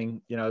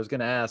wondering, I was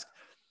going to ask,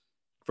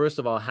 first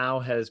of all, how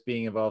has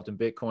being involved in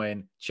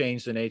Bitcoin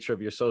changed the nature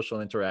of your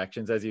social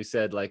interactions? As you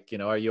said, like,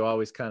 are you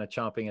always kind of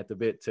chomping at the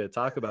bit to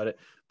talk about it?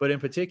 But in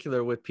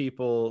particular with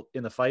people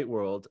in the fight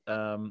world,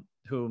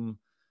 whom,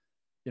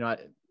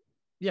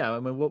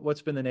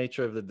 what's been the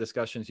nature of the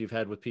discussions you've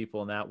had with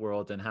people in that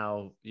world, and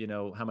how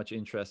much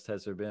interest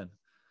has there been?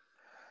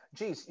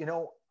 Geez,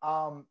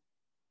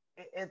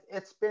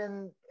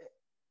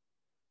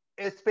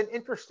 it's been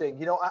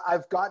interesting.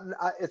 I've gotten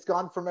it's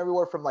gone from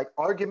everywhere from like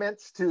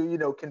arguments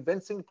to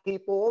convincing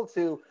people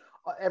to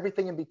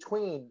everything in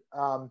between.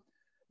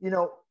 You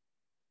know,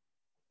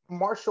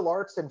 Martial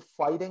arts and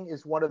fighting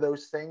is one of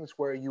those things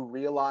where you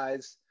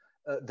realize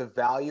the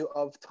value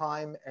of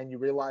time, and you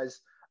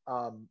realize,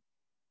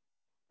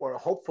 or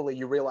hopefully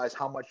you realize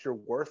how much you're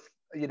worth.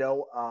 We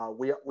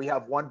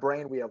have one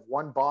brain, we have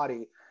one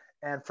body,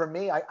 and for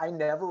me, I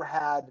never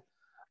had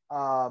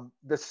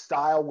the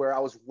style where I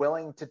was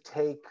willing to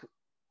take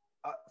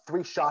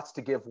 3 shots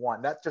to give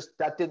one. That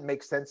didn't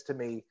make sense to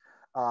me.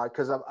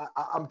 because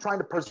I'm trying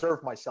to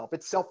preserve myself.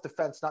 It's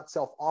self-defense, not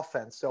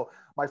self-offense. So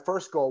my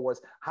first goal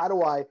was, how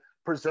do I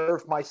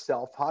preserve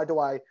myself? How do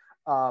I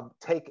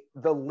take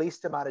the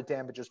least amount of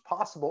damage as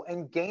possible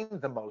and gain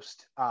the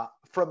most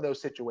from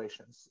those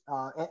situations?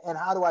 And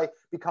how do I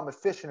become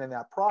efficient in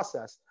that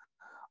process?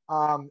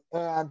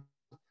 And,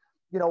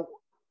 you know,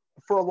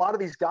 for a lot of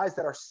these guys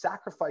that are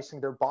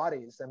sacrificing their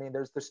bodies, I mean,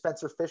 there's the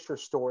Spencer Fisher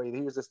story.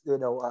 He was a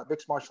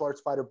mixed martial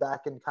arts fighter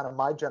back in kind of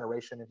my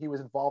generation, and he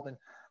was involved in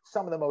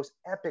some of the most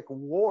epic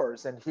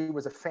wars, and he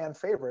was a fan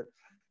favorite.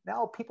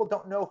 Now people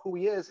don't know who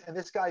he is, and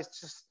this guy's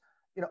just,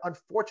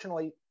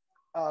 unfortunately,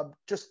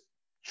 just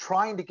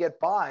trying to get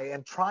by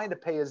and trying to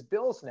pay his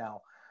bills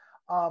now.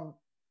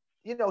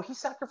 He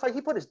sacrificed,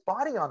 he put his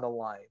body on the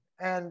line,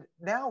 and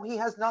now he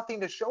has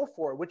nothing to show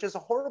for it, which is a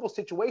horrible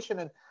situation.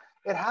 And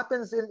it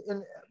happens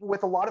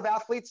with a lot of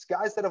athletes,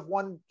 guys that have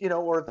won,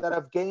 or that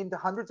have gained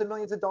hundreds of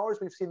millions of dollars.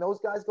 We've seen those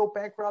guys go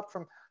bankrupt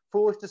from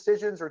foolish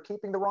decisions or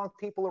keeping the wrong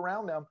people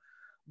around them.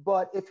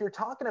 But if you're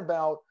talking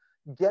about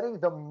getting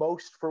the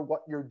most for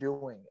what you're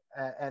doing,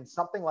 and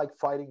something like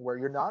fighting, where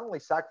you're not only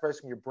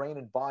sacrificing your brain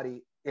and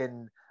body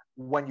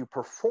when you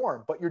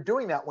perform, but you're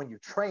doing that when you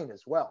train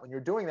as well. And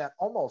you're doing that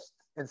almost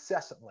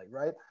incessantly,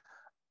 right?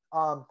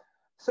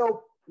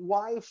 So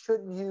why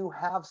shouldn't you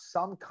have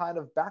some kind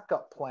of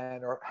backup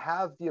plan, or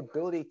have the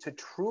ability to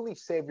truly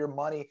save your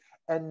money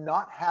and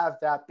not have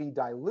that be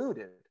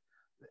diluted?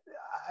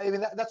 I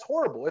mean, that's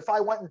horrible. If I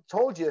went and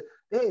told you,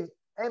 hey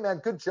man,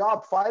 good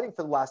job fighting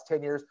for the last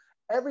 10 years.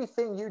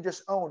 Everything you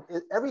just owned,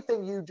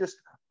 everything you just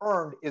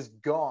earned is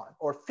gone,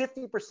 or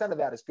 50% of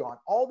that is gone.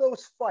 All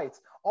those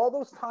fights, all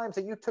those times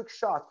that you took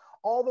shots,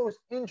 all those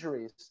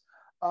injuries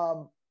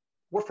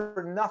were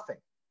for nothing.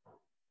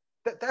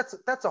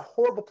 That's a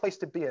horrible place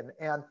to be in.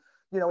 And,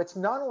 it's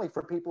not only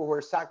for people who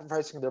are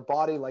sacrificing their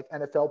body, like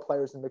NFL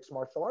players and mixed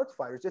martial arts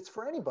fighters. It's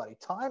for anybody.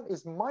 Time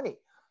is money.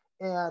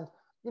 And,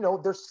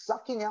 they're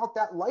sucking out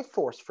that life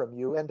force from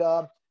you. And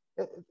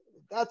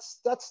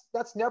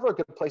that's never a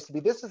good place to be.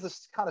 This is the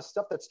kind of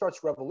stuff that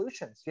starts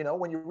revolutions,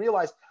 when you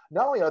realize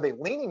not only are they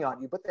leaning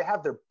on you, but they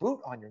have their boot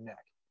on your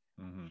neck.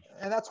 Mm-hmm.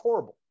 And that's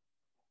horrible.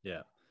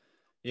 Yeah.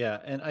 Yeah.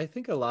 And I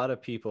think a lot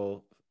of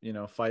people,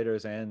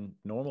 fighters and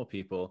normal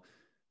people,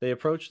 they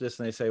approach this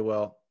and they say,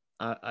 well,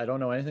 I don't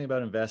know anything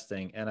about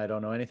investing, and I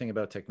don't know anything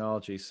about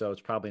technology, so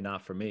it's probably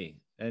not for me.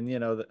 And,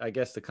 I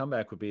guess the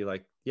comeback would be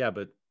like, yeah,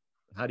 but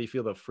how do you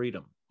feel about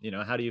freedom?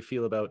 How do you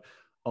feel about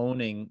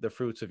owning the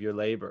fruits of your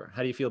labor?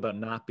 How do you feel about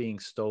not being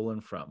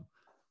stolen from?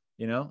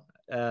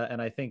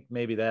 And I think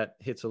maybe that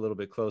hits a little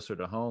bit closer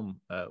to home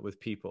with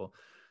people.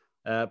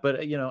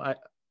 But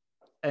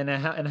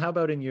how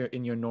about in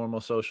your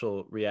normal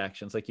social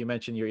reactions? Like you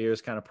mentioned, your ears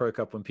kind of perk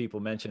up when people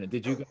mention it.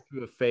 Did you go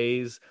through a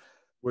phase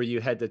where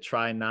you had to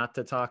try not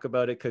to talk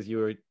about it because you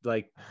were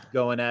like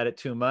going at it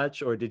too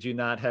much, or did you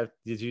not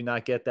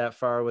get that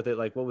far with it?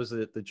 Like, what was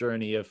the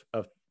journey of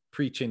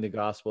preaching the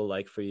gospel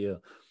like for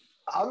you?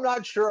 I'm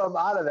not sure I'm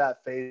out of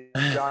that phase,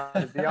 John,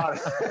 to be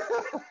honest.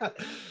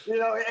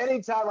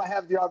 Anytime I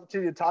have the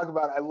opportunity to talk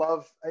about it,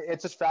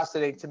 it's just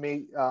fascinating to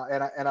me.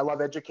 And I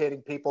love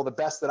educating people the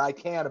best that I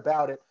can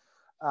about it.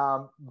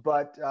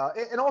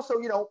 And also,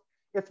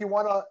 if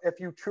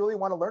you truly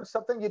want to learn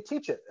something, you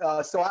teach it.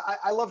 So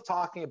I love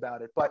talking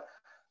about it. But,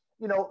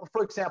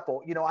 for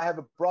example, I have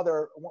a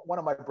brother, one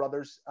of my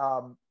brothers,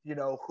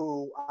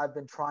 who I've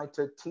been trying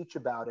to teach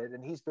about it,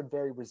 and he's been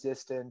very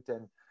resistant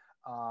and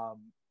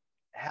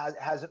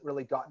hasn't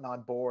really gotten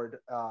on board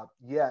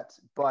yet.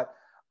 But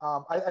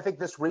I think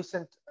this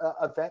recent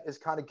event is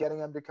kind of getting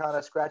him to kind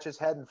of scratch his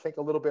head and think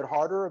a little bit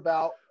harder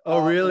about.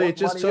 Oh, really? It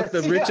just took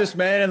the richest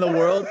man in the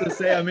world to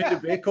say I'm into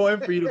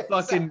Bitcoin for you to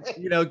fucking,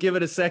 give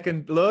it a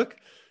second look.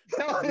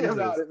 Tell me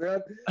about it,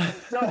 man.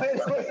 So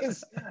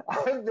anyways,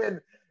 I've been,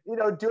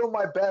 doing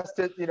my best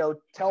to,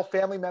 tell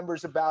family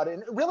members about it.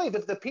 And really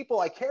the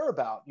people I care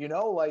about,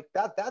 like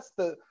that's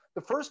the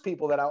first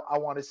people that I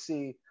want to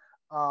see,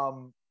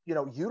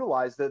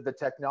 utilize the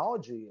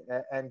technology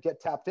and get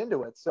tapped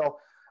into it. So,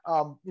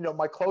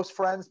 my close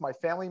friends, my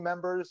family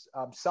members,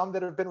 some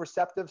that have been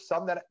receptive,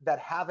 some that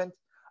haven't.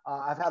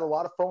 I've had a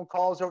lot of phone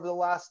calls over the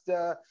last,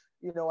 I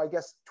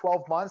guess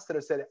 12 months that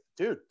have said,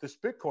 dude, this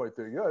Bitcoin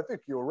thing, yeah, I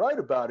think you're right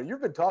about it.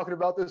 You've been talking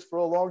about this for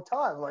a long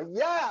time. I'm like,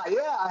 yeah,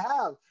 I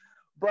have.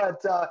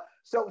 But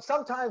so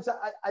sometimes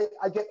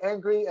I get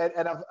angry,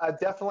 and I've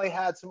definitely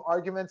had some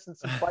arguments and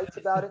some fights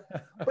about it.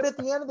 But at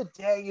the end of the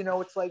day,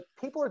 it's like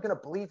people are going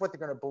to believe what they're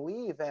going to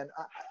believe. And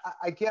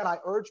I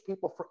urge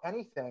people for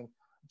anything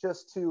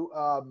just to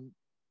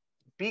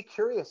be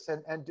curious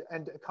and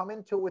come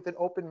into it with an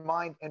open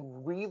mind and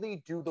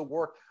really do the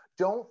work.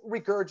 Don't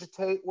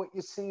regurgitate what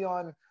you see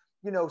on,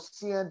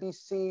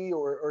 CNBC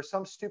or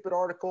some stupid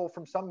article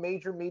from some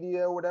major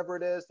media or whatever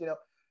it is.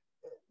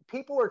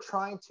 People are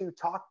trying to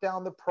talk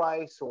down the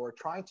price or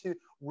trying to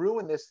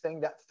ruin this thing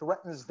that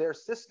threatens their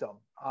system.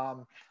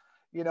 And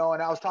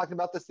I was talking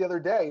about this the other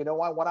day. When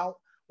I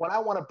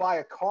want to buy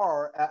a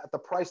car at the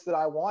price that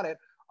I want it,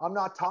 I'm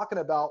not talking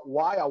about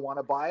why I want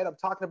to buy it. I'm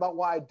talking about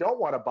why I don't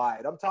want to buy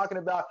it. I'm talking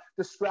about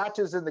the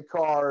scratches in the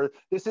car.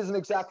 This isn't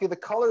exactly the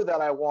color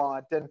that I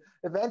want. And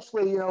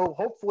eventually,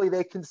 hopefully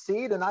they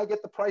concede and I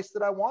get the price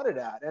that I wanted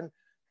at. And,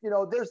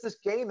 there's this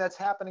game that's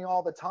happening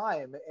all the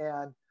time.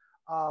 And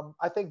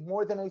I think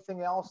more than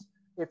anything else,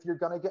 if you're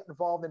going to get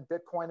involved in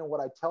Bitcoin, and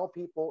what I tell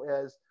people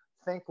is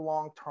think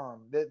long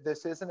term.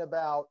 This isn't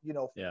about,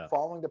 Yeah.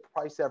 following the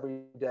price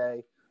every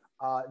day.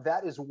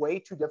 That is way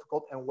too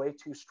difficult and way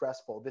too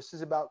stressful. This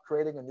is about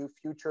creating a new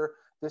future.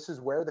 This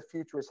is where the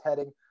future is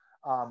heading.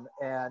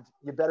 And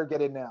you better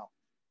get in now.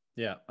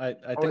 Yeah. I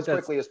or think as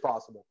quickly as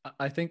possible.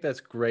 I think that's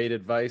great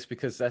advice,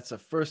 because that's the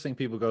first thing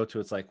people go to.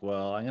 It's like,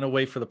 well, I'm going to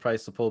wait for the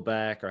price to pull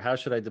back, or how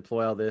should I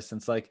deploy all this? And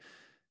it's like,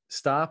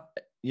 stop,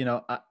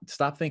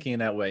 stop thinking in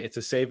that way. It's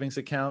a savings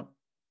account.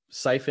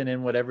 Siphon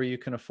in whatever you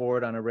can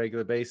afford on a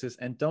regular basis,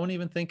 and don't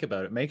even think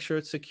about it. Make sure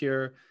it's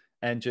secure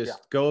and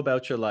just go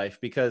about your life,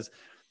 because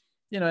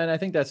and I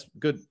think that's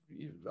good.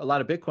 A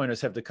lot of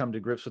Bitcoiners have to come to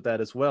grips with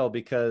that as well,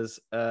 because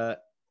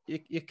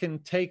it can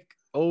take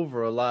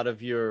over a lot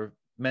of your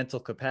mental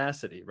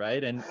capacity,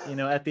 right? And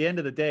at the end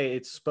of the day,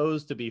 it's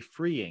supposed to be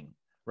freeing,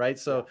 right?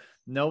 So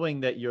knowing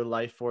that your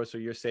life force or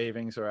your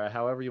savings, or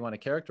however you want to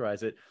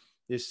characterize it,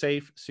 is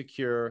safe,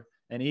 secure,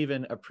 and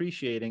even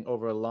appreciating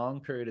over a long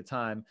period of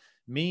time,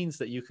 means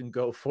that you can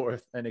go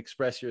forth and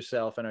express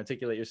yourself and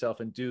articulate yourself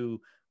and do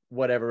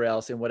whatever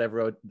else in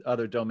whatever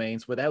other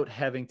domains, without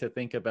having to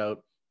think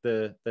about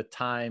the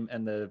time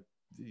and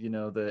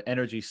the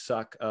energy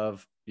suck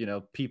of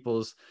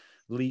people's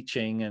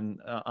leeching and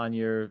on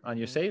your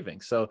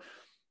savings. So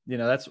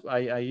that's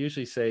I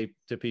usually say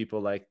to people,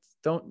 like,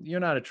 you're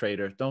not a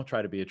trader, don't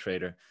try to be a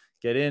trader.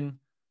 Get in,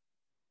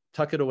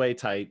 tuck it away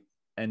tight,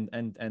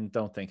 and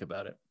don't think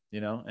about it.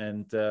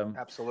 And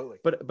Absolutely.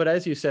 But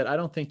as you said, I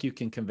don't think you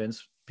can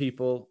convince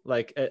people.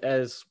 Like,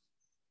 as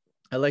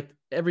I like,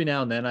 every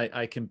now and then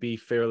I can be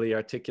fairly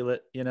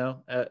articulate,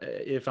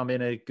 if I'm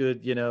in a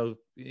good,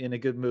 in a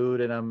good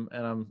mood, and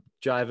I'm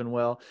jiving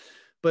well,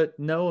 but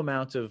no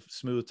amount of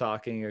smooth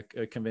talking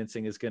or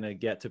convincing is going to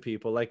get to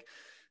people. Like,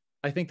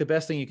 I think the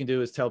best thing you can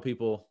do is tell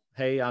people,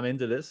 hey, I'm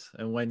into this.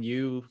 And when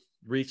you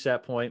reach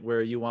that point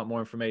where you want more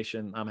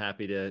information, I'm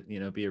happy to,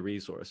 be a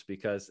resource,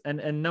 because,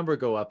 and number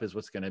go up is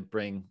what's going to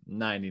bring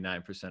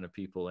 99% of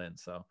people in.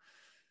 So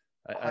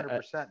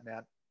 100%,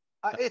 man.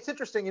 It's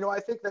interesting. I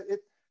think that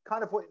it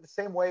kind of the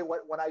same way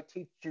when I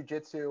teach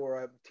jujitsu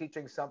or I'm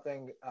teaching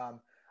something,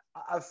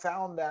 I've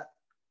found that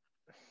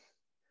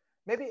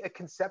maybe a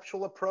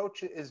conceptual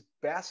approach is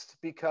best,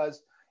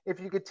 because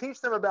if you could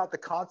teach them about the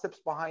concepts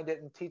behind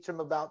it and teach them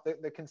about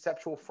the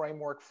conceptual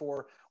framework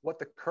for what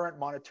the current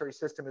monetary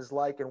system is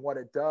like and what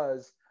it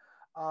does,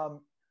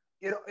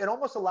 it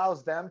almost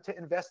allows them to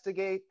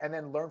investigate and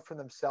then learn from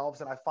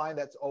themselves. And I find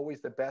that's always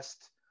the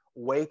best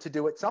way to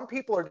do it. Some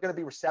people are going to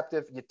be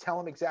receptive. You tell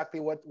them exactly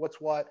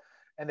what's what,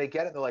 and they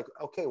get it. They're like,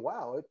 okay,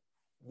 wow,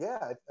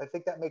 yeah, I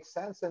think that makes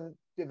sense. And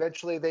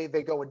eventually they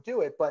go and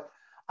do it. But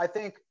I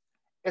think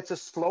it's a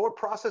slower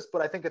process,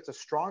 but I think it's a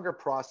stronger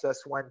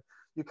process when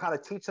you kind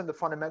of teach them the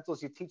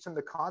fundamentals, you teach them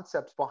the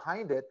concepts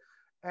behind it,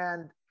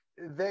 and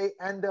they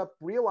end up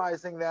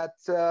realizing that,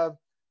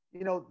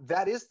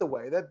 that is the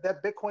way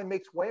that Bitcoin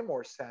makes way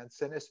more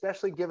sense. And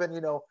especially given,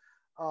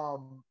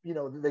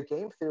 the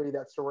game theory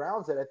that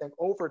surrounds it, I think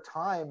over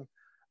time,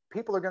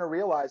 people are going to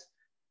realize,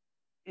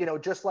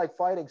 just like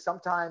fighting,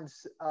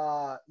 sometimes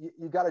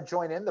you got to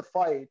join in the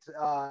fight,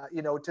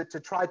 to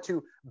try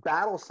to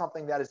battle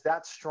something that is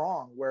that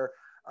strong, where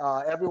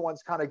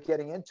everyone's kind of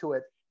getting into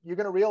it. You're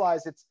going to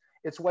realize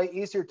it's way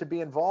easier to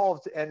be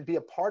involved and be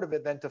a part of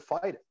it than to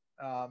fight it.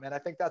 And I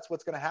think that's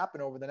what's going to happen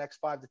over the next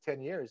 5 to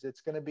 10 years. It's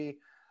going to be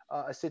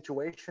a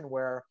situation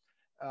where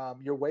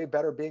you're way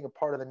better being a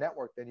part of the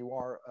network than you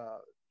are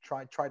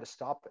trying to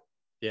stop it.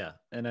 Yeah.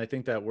 And I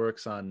think that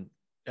works on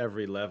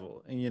every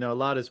level. And, a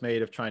lot is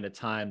made of trying to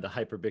time the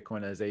hyper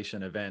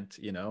Bitcoinization event,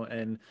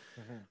 and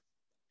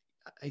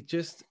I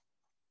just,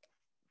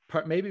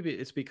 maybe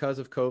it's because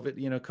of COVID.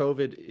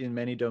 COVID in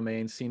many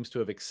domains seems to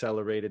have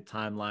accelerated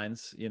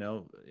timelines,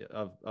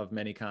 of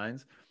many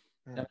kinds.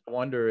 And I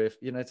wonder if,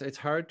 it's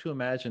hard to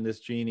imagine this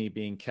genie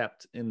being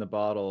kept in the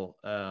bottle,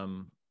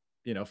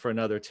 for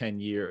another 10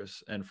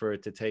 years, and for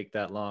it to take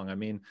that long. I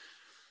mean,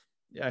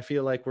 I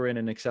feel like we're in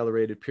an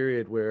accelerated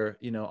period where,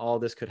 all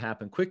this could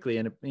happen quickly.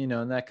 And,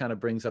 and that kind of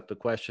brings up the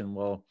question,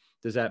 well,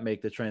 does that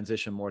make the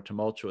transition more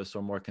tumultuous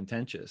or more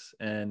contentious?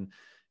 And,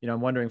 I'm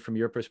wondering, from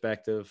your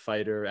perspective,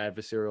 fighter,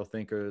 adversarial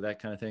thinker,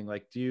 that kind of thing,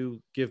 like, do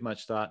you give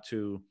much thought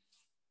to,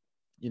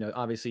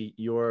 obviously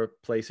you're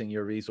placing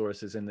your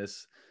resources in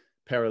this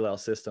parallel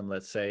system,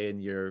 let's say,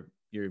 and you're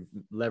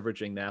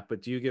leveraging that,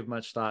 but do you give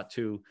much thought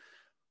to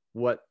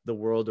what the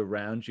world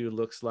around you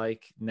looks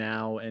like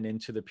now and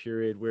into the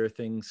period where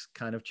things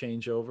kind of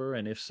change over?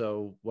 And if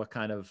so, what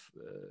kind of,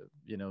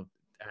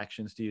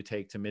 actions do you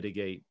take to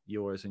mitigate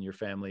yours and your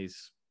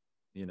family's,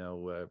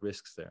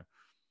 risks there?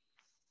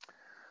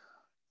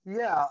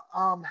 Yeah.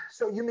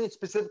 So you mean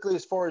specifically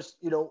as far as,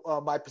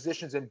 my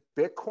positions in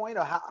Bitcoin,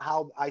 or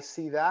how I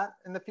see that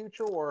in the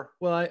future, or?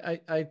 Well,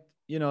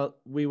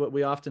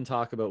 we often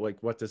talk about like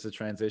what does the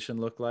transition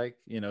look like,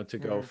 to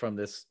go Mhm. from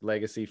this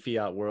legacy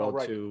fiat Oh, world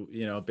right. to,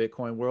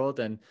 Bitcoin world.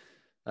 And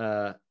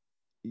uh,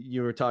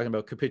 you were talking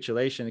about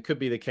capitulation. It could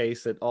be the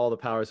case that all the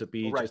powers that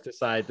be Right. just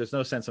decide there's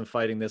no sense in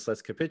fighting this,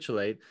 let's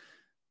capitulate.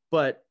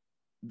 But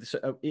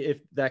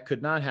if that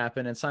could not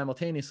happen, and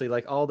simultaneously,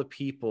 like all the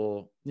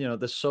people,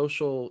 the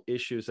social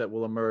issues that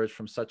will emerge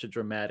from such a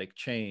dramatic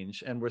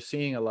change, and we're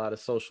seeing a lot of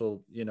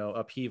social,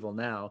 upheaval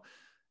now,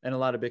 and a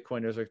lot of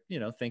Bitcoiners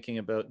are, thinking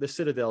about the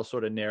Citadel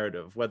sort of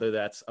narrative, whether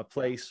that's a Yeah.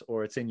 place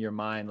or it's in your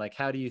mind. Like,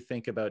 how do you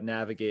think about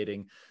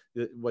navigating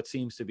what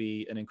seems to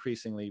be an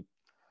increasingly,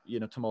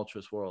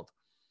 tumultuous world?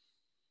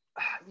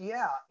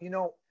 Yeah.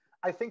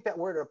 I think that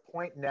we're at a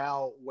point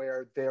now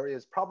where there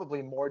is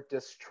probably more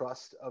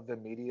distrust of the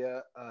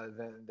media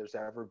than there's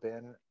ever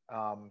been.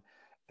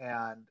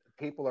 And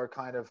people are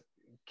kind of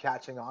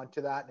catching on to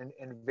that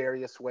in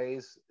various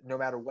ways, no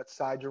matter what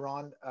side you're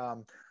on.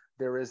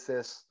 There is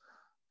this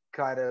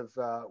kind of,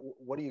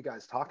 what are you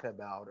guys talking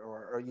about?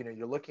 Or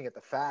you're looking at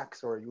the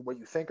facts, or what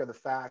you think are the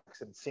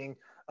facts, and seeing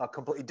a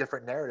completely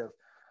different narrative.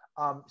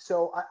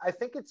 So I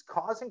think it's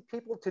causing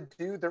people to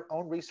do their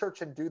own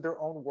research and do their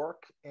own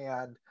work.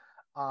 And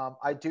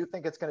I do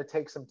think it's going to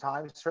take some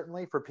time,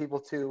 certainly, for people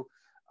to,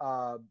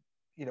 uh,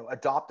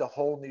 adopt a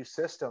whole new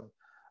system.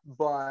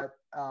 But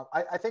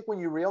I think when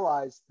you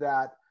realize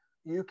that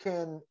you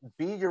can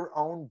be your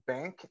own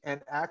bank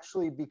and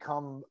actually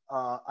become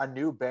a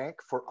new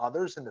bank for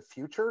others in the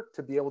future,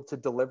 to be able to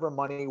deliver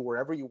money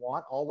wherever you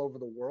want all over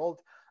the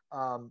world,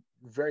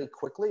 very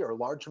quickly, or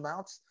large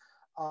amounts.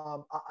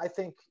 I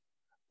think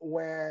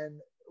when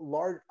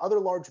other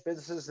large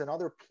businesses and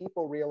other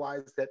people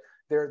realize that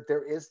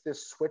there is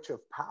this switch of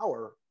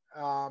power,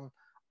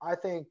 I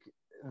think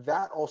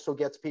that also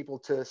gets people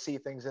to see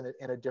things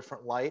in a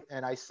different light.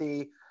 And I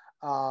see,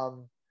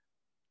 um,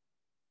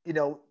 you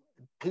know,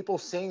 people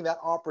seeing that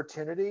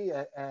opportunity,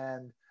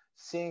 and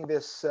seeing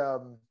this,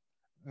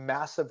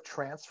 massive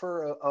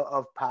transfer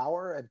of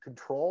power and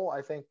control.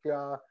 I think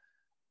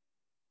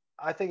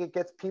it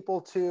gets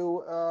people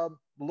to,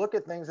 look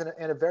at things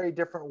in a very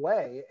different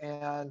way.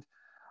 And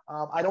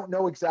I don't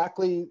know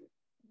exactly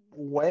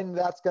when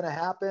that's going to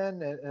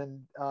happen,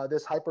 and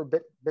this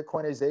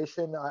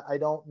Bitcoinization. I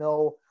don't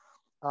know,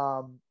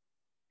 um,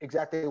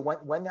 exactly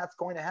when that's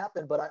going to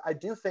happen. But I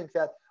do think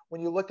that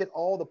when you look at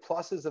all the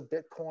pluses of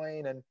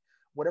Bitcoin and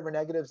whatever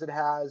negatives it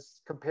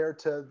has compared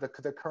to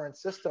the current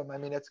system, I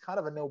mean, it's kind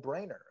of a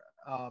no-brainer.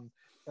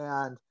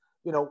 And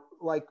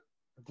like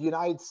the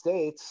United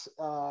States,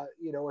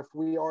 if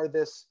we are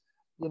this,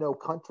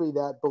 country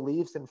that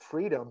believes in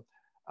freedom,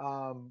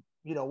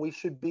 we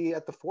should be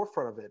at the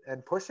forefront of it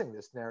and pushing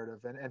this narrative,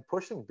 and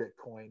pushing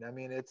Bitcoin. I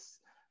mean,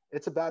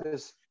 it's about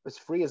as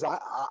free as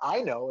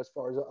I know, as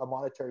far as a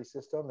monetary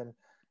system.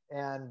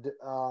 And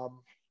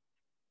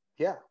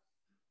yeah.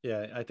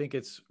 Yeah, I think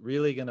it's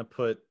really going to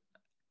put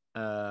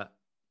uh,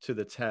 to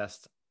the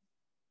test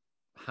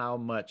how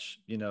much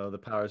the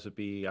powers that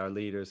be, our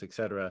leaders,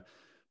 etc.,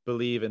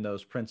 believe in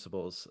those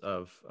principles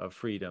of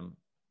freedom,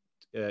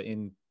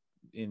 in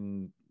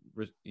in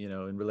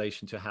in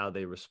relation to how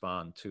they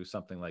respond to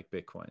something like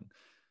Bitcoin.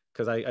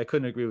 Because I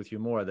couldn't agree with you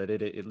more that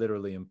it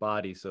literally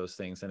embodies those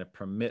things, and it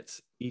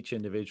permits each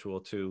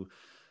individual to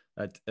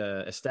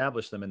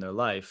establish them in their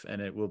life.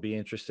 And it will be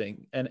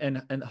interesting,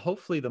 and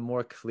hopefully the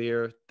more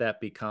clear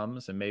that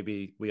becomes, and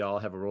maybe we all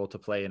have a role to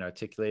play in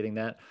articulating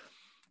that,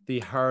 the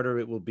harder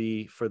it will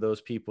be for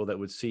those people that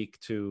would seek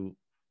to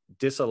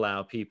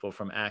disallow people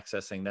from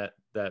accessing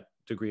that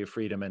degree of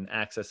freedom and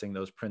accessing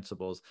those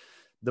principles.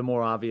 The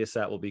more obvious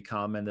that will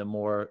become, and the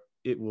more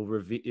it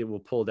will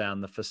pull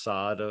down the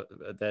facade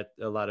that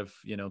a lot of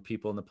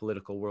people in the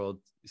political world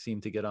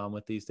seem to get on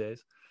with these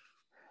days.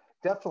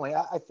 Definitely.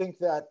 I think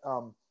that,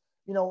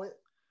 you know,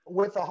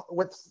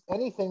 with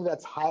anything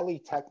that's highly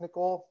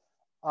technical,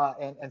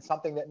 and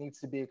something that needs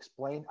to be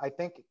explained, I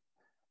think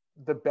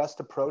the best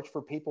approach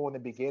for people in the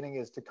beginning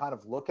is to kind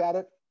of look at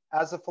it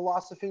as a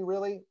philosophy,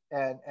 really,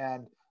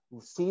 and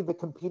see the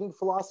competing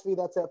philosophy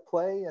that's at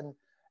play. And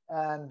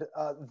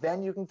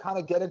then you can kind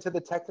of get into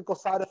the technical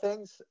side of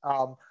things.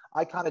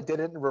 I kind of did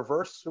it in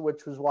reverse,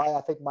 which was why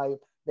I think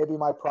maybe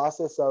my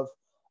process of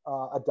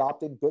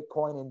adopting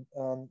Bitcoin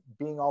and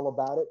being all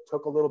about it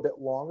took a little bit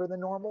longer than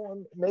normal,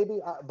 and maybe,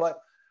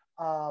 but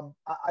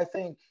I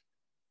think,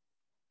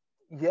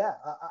 yeah,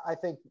 I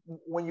think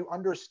when you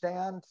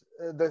understand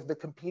the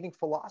competing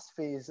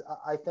philosophies,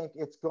 I think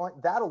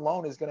that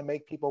alone is going to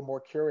make people more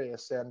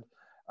curious. And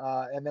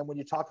then when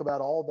you talk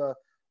about all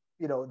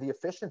the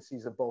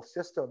efficiencies of both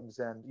systems,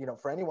 and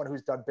for anyone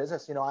who's done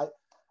business, I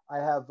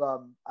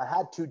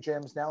had two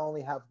gyms, now I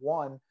only have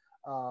one.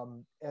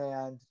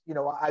 And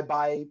I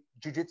buy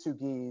jujitsu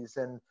gis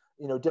and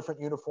different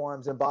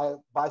uniforms, and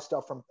buy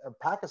stuff from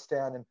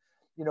Pakistan. And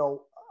you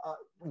know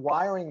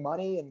wiring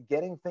money and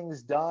getting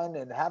things done,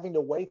 and having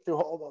to wait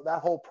through that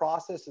whole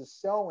process is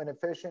so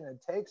inefficient and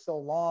takes so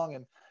long,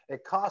 and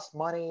it costs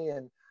money.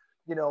 And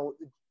you know,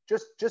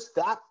 just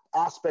that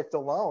aspect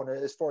alone,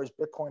 as far as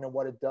Bitcoin and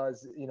what it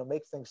does, you know,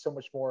 makes things so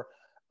much more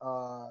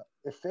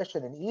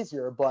efficient and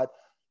easier. But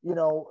you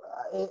know,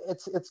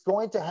 it's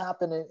going to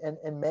happen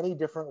in many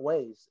different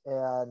ways,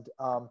 and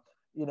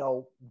you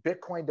know,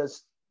 Bitcoin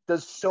does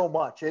so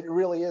much. It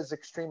really is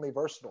extremely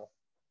versatile.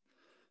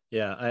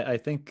 Yeah, I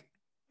think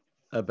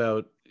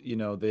about, you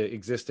know, the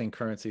existing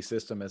currency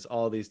system as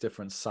all these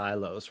different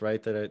silos,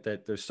 right?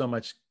 That there's so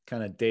much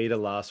kind of data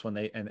loss when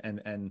they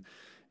and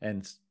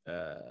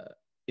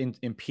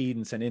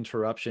impedance and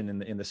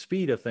interruption in the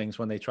speed of things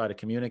when they try to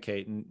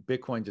communicate. And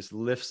Bitcoin just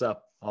lifts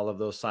up all of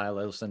those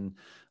silos and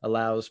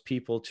allows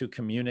people to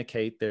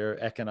communicate their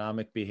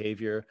economic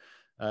behavior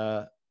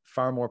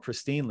far more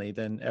pristinely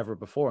than ever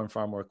before, and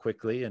far more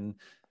quickly, and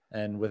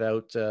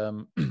without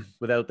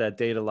without that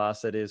data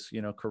loss that is,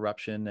 you know,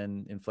 corruption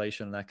and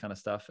inflation and that kind of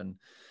stuff. And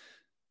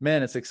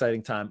man, it's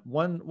exciting time.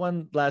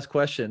 One last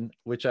question,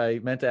 which I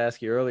meant to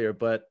ask you earlier,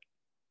 but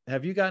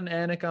have you gotten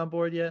Anik on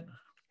board yet?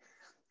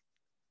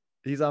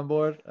 He's on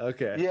board.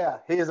 Okay. Yeah,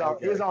 he's on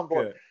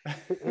board.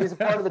 Good. He's a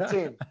part of the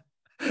team.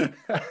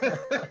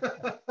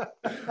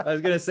 I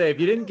was gonna say, if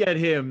you didn't get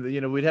him,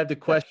 you know, we'd have to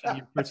question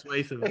your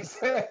persuasiveness.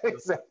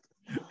 Exactly.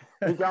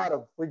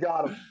 We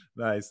got him.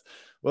 Nice.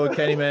 Well,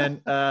 Kenny,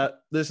 man,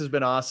 this has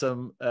been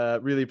awesome.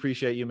 Really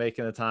appreciate you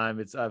making the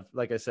time.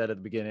 Like I said at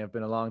the beginning, I've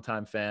been a long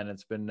time fan.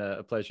 It's been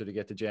a pleasure to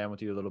get to jam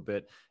with you a little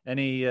bit.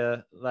 Any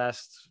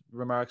last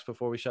remarks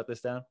before we shut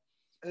this down?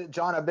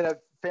 John, I've been a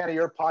fan of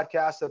your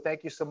podcast, so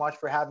thank you so much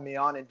for having me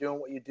on and doing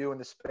what you do in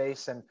the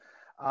space. And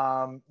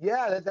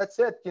yeah, that's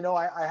it. You know,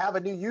 I have a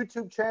new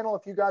YouTube channel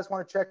if you guys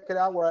want to check it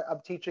out, where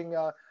I'm teaching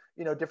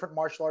you know, different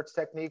martial arts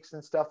techniques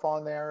and stuff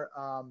on there.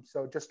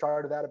 So just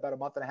started that about a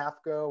month and a half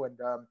ago, and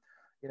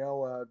you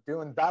know,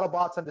 doing battle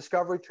bots on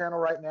Discovery Channel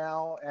right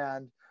now,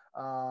 and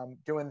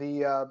doing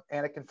the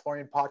Anik and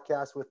Florian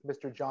podcast with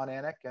Mr. John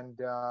Anik. And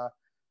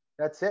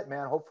that's it,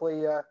 man.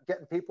 Hopefully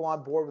getting people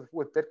on board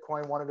with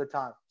Bitcoin one at a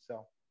time.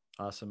 So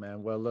awesome,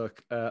 man. Well,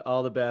 look,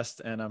 all the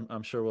best, and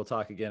I'm sure we'll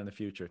talk again in the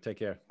future. Take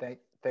care.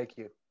 Thank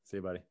you. See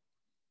you, buddy.